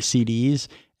CDs.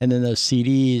 And then those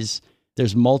CDs,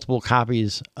 there's multiple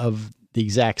copies of the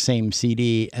exact same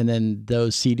CD. And then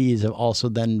those CDs have also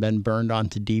then been burned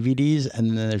onto DVDs.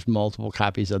 And then there's multiple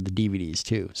copies of the DVDs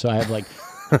too. So I have like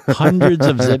hundreds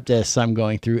of zip disks I'm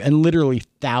going through, and literally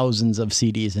thousands of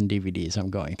CDs and DVDs I'm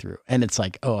going through. And it's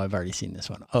like, oh, I've already seen this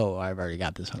one. Oh, I've already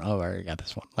got this one. Oh, I already got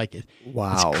this one. Like,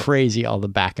 wow. It's crazy all the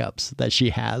backups that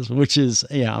she has, which is,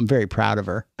 you know, I'm very proud of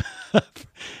her,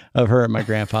 of her and my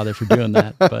grandfather for doing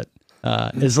that. But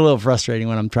it's a little frustrating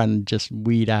when I'm trying to just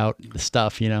weed out the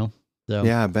stuff, you know? So,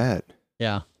 yeah, I bet.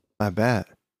 Yeah. I bet.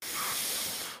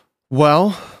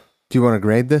 Well, do you want to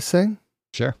grade this thing?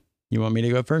 Sure. You want me to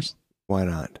go first? Why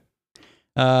not?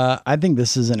 I think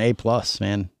this is an A+,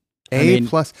 man. A+.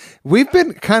 We've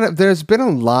been there's been a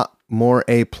lot more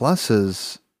A+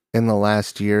 in the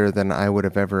last year than I would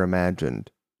have ever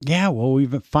imagined. Yeah, well,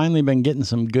 we've finally been getting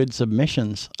some good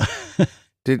submissions.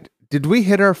 Did we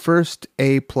hit our first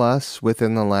A+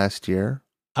 within the last year?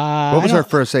 What was our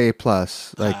first A+?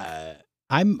 Like,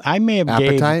 I may have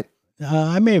Appetite?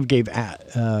 I may have gave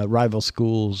Rival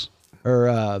Schools,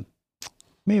 or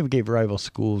may have gave Rival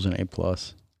Schools an A+.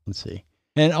 Let's see.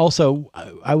 And also,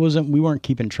 we weren't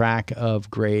keeping track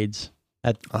of grades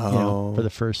you know, for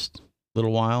the first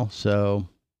little while. So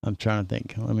I'm trying to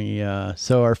think. Let me.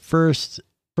 So our first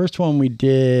one we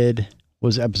did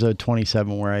was episode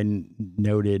 27, where I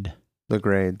noted the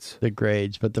grades.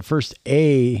 But the first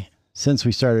A since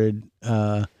we started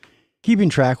keeping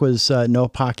track was No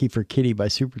Pocky for Kitty by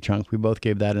Superchunk. We both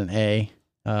gave that an A.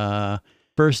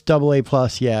 First double A+,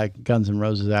 yeah, Guns N'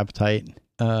 Roses Appetite.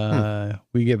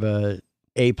 We give a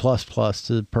A++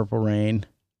 to Purple Rain.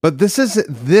 But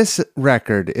this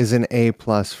record is an A+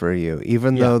 for you,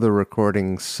 even though the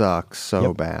recording sucks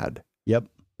so bad. Yep.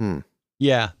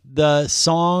 Yeah, the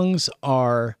songs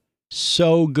are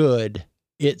so good,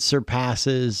 it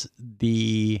surpasses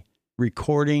the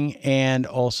recording and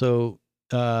also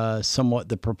somewhat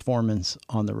the performance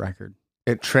on the record.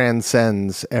 It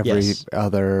transcends every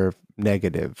other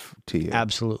negative to you.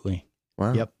 Absolutely.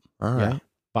 Wow. Yep. All right.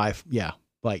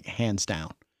 Like hands down.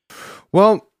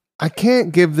 Well, I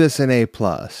can't give this an A+. You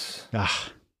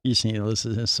just need to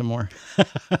listen to this some more.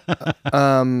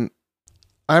 I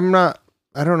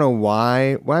don't know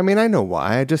why. Well, I mean, I know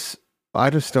why. I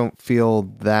just don't feel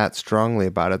that strongly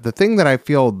about it. The thing that I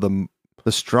feel the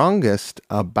strongest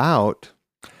about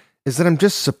is that I'm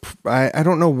just I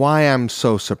don't know why I'm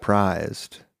so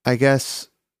surprised. I guess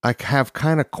I have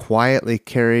kind of quietly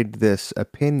carried this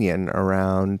opinion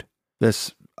around,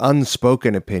 this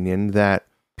unspoken opinion, that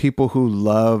people who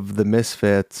love the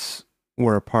Misfits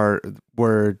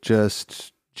were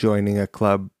just joining a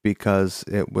club because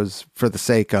it was for the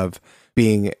sake of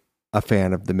being a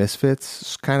fan of the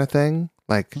Misfits kind of thing.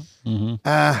 Like,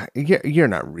 you're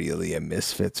not really a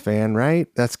Misfits fan, right?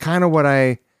 That's kind of what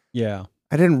I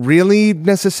didn't really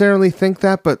necessarily think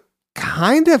that, but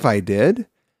kind of I did.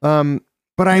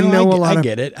 But I know a lot I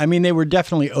get it. I mean, they were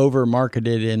definitely over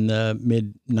marketed in the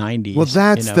mid 90s. Well,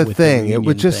 that's the thing. It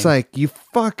was just like, you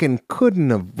fucking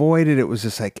couldn't avoid it. It was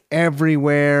just like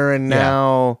everywhere. And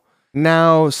now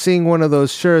seeing one of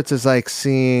those shirts is like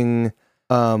seeing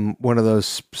one of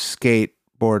those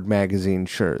skateboard magazine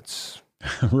shirts.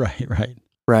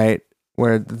 Right.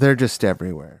 Where they're just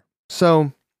everywhere.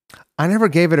 So I never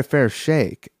gave it a fair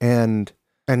shake. And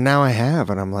now I have.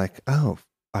 And I'm like, oh,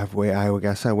 I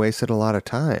guess I wasted a lot of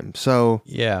time. So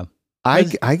yeah,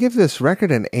 I give this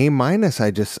record an A-. I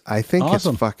think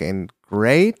awesome. It's fucking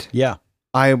great. Yeah.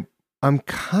 I'm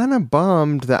kind of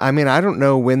bummed that, I mean, I don't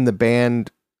know when the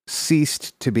band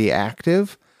ceased to be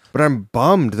active, but I'm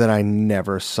bummed that I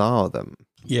never saw them.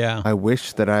 Yeah. I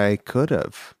wish that I could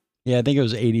have. Yeah, I think it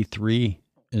was 83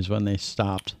 is when they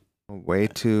stopped. Way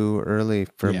too early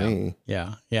for me.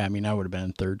 Yeah. I mean, I would have been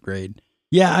in third grade.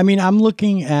 Yeah, I mean, I'm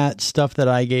looking at stuff that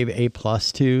I gave A+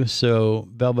 to. So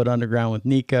Velvet Underground with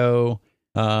Nico,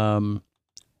 fucking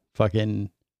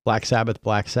Black Sabbath,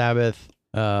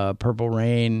 Purple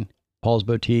Rain, Paul's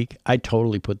Boutique. I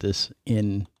totally put this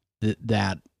in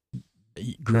that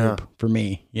group for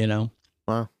me, you know?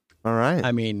 Wow. All right.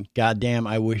 I mean, goddamn,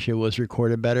 I wish it was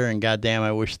recorded better, and goddamn,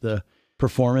 I wish the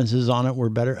performances on it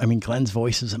were better. I mean, Glenn's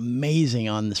voice is amazing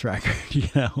on this record, you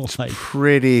know, like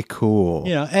pretty cool,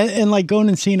 you know, and like going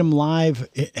and seeing him live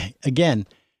again.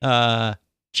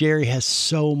 Jerry has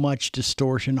so much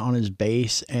distortion on his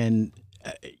bass, and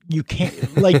you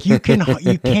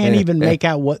can't even make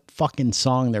out what fucking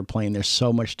song they're playing. There's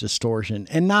so much distortion,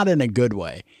 and not in a good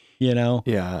way, you know?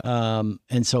 Yeah.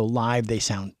 And so live they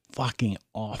sound fucking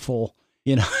awful,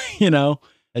 you know,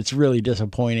 it's really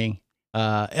disappointing.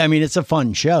 I mean, it's a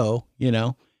fun show, you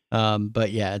know,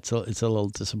 but yeah, it's a little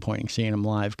disappointing seeing them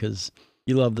live, because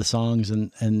you love the songs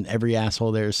and every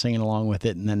asshole there is singing along with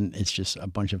it, and then it's just a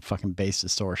bunch of fucking bass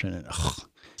distortion, and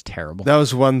it's terrible. That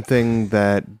was one thing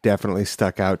that definitely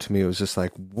stuck out to me. It was just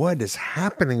like, what is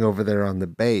happening over there on the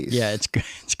bass? Yeah, it's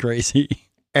crazy.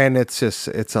 And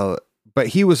but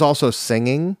he was also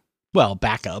singing. Well,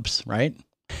 backups, right?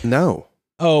 No.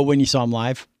 Oh, when you saw him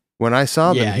live? When I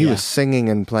saw them, he was singing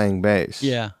and playing bass.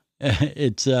 Yeah.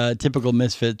 It's typical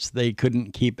Misfits. They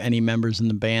couldn't keep any members in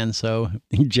the band, so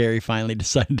Jerry finally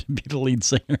decided to be the lead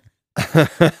singer.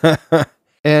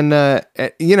 And,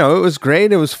 you know, it was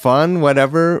great. It was fun,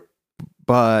 whatever.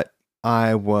 But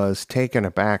I was taken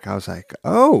aback. I was like,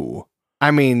 oh,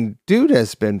 I mean, dude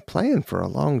has been playing for a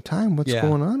long time. What's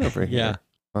going on over here?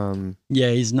 Yeah,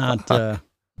 he's not...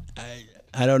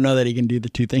 I don't know that he can do the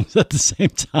two things at the same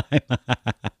time.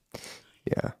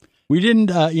 Yeah. We didn't,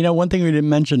 one thing we didn't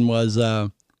mention was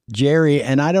Jerry,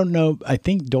 and I don't know, I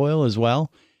think Doyle as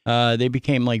well. They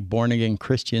became like born again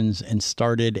Christians and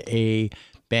started a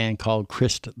band called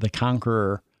Christ the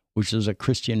Conqueror, which is a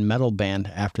Christian metal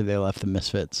band after they left the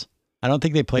Misfits. I don't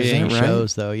think they played any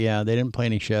shows though. Yeah, they didn't play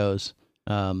any shows.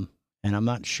 And I'm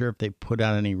not sure if they put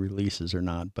out any releases or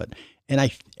not, and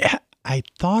I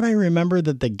thought I remember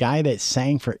that the guy that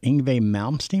sang for Yngwie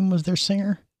Malmsteen was their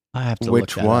singer. I have to look that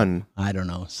Which one? up. I don't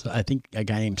know. So I think a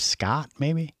guy named Scott,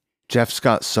 maybe. Jeff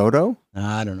Scott Soto?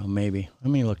 I don't know. Maybe. Let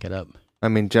me look it up. I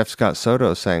mean, Jeff Scott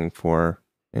Soto sang for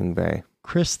Yngwie.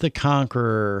 Chris the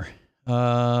Conqueror.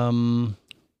 Yeah,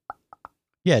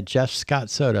 Jeff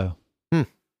Scott Soto.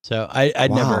 So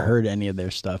I'd never heard any of their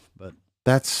stuff, but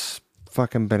that's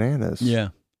fucking bananas. Yeah.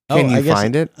 Can you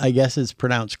find it? I guess it's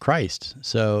pronounced Christ.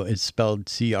 So it's spelled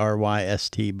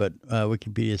Christ, but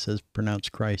Wikipedia says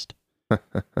pronounced Christ.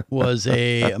 Was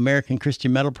a American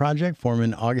Christian metal project formed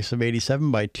in August of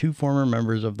 87 by two former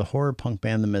members of the horror punk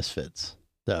band The Misfits.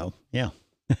 So, yeah.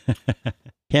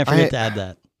 Can't forget to add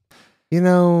that. You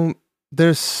know,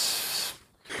 there's...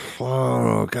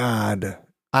 Oh, God.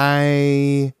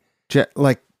 I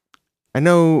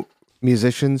know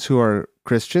musicians who are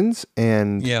Christians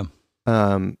and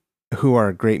who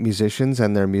are great musicians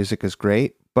and their music is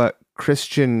great, but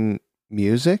Christian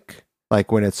music,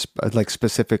 like when it's like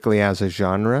specifically as a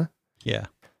genre,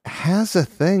 has a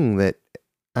thing that,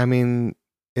 I mean,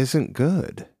 isn't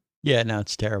good. Yeah, no,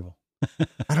 it's terrible.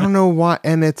 I don't know why,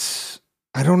 and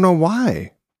I don't know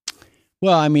why.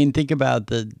 Well, I mean, think about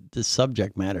the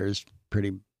subject matter is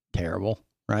pretty terrible,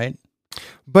 right?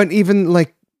 But even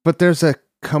like, but there's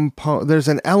there's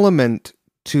an element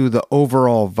to the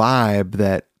overall vibe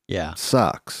that Yeah.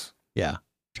 sucks. Yeah.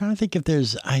 Trying to think if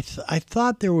there's, I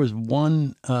thought there was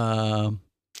one,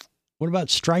 what about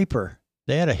Stryper?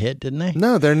 They had a hit, didn't they?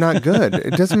 No, they're not good.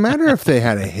 It doesn't matter if they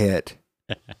had a hit.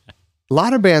 A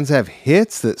lot of bands have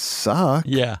hits that suck.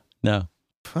 Yeah. No.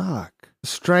 Fuck.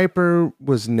 Stryper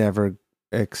was never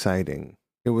exciting.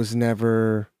 It was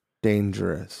never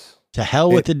dangerous. To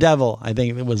Hell with the Devil, I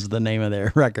think it was the name of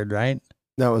their record, right?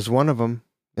 That was one of them.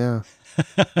 Yeah.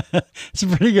 It's a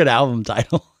pretty good album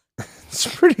title. It's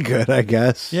pretty good, I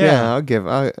guess. Yeah. I'll give,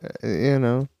 I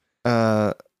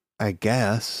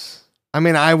guess. I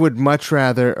mean, I would much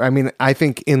rather, I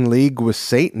think In League with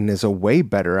Satan is a way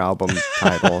better album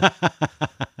title.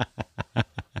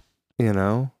 You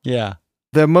know? Yeah.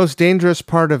 The most dangerous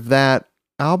part of that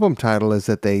album title is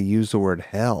that they use the word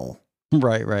hell.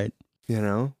 Right, right. You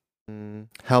know?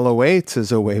 Hell Awaits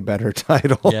is a way better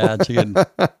title. Yeah, it's a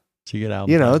good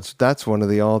album. You know, title. that's one of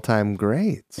the all-time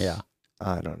greats. Yeah.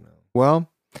 I don't know. Well,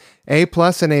 A+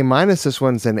 and A- this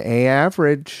one's an A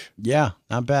average. Yeah,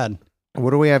 not bad.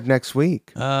 What do we have next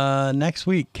week? Next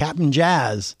week, Captain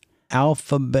Jazz,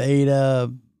 Alpha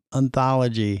Beta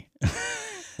Anthology,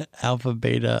 Alpha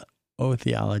Beta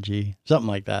Otheology, something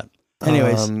like that.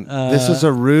 Anyways, this is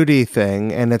a Rudy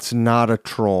thing, and it's not a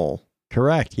troll.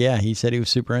 Correct. Yeah, he said he was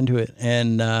super into it,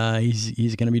 and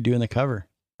he's going to be doing the cover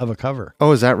of a cover.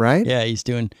 Oh, is that right? Yeah, he's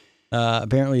doing.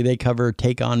 Apparently, they cover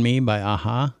 "Take on Me" by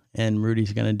Aha, and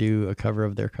Rudy's going to do a cover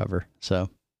of their cover. So,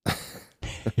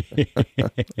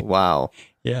 Wow.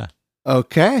 yeah.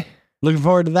 Okay. Looking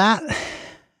forward to that.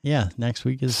 Yeah, next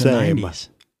week is the Same. 90s.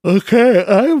 Okay,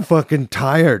 I'm fucking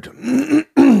tired.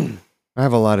 I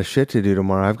have a lot of shit to do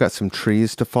tomorrow. I've got some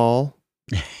trees to fall.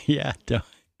 Yeah,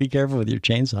 be careful with your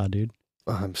chainsaw, dude.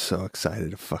 Oh, I'm so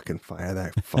excited to fucking fire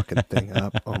that fucking thing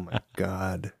up. Oh my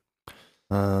God.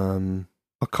 I'll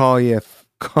call you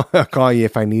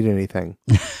if I need anything.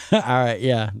 All right,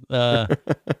 yeah.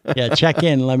 Yeah, check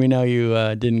in. Let me know you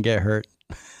didn't get hurt.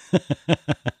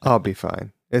 I'll be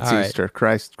fine. It's All right. Easter.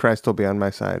 Christ will be on my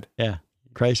side. Yeah,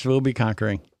 Christ will be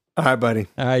conquering. All right, buddy.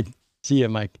 All right, see you,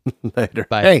 Mike. Later.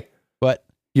 Bye. Hey, What?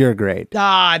 you're great.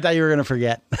 Ah, I thought you were going to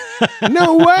forget.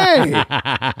 No way.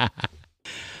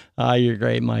 Ah, you're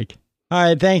great, Mike. All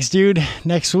right, thanks, dude.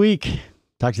 Next week.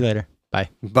 Talk to you later. Bye.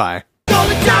 Bye.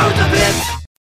 Going down the pit.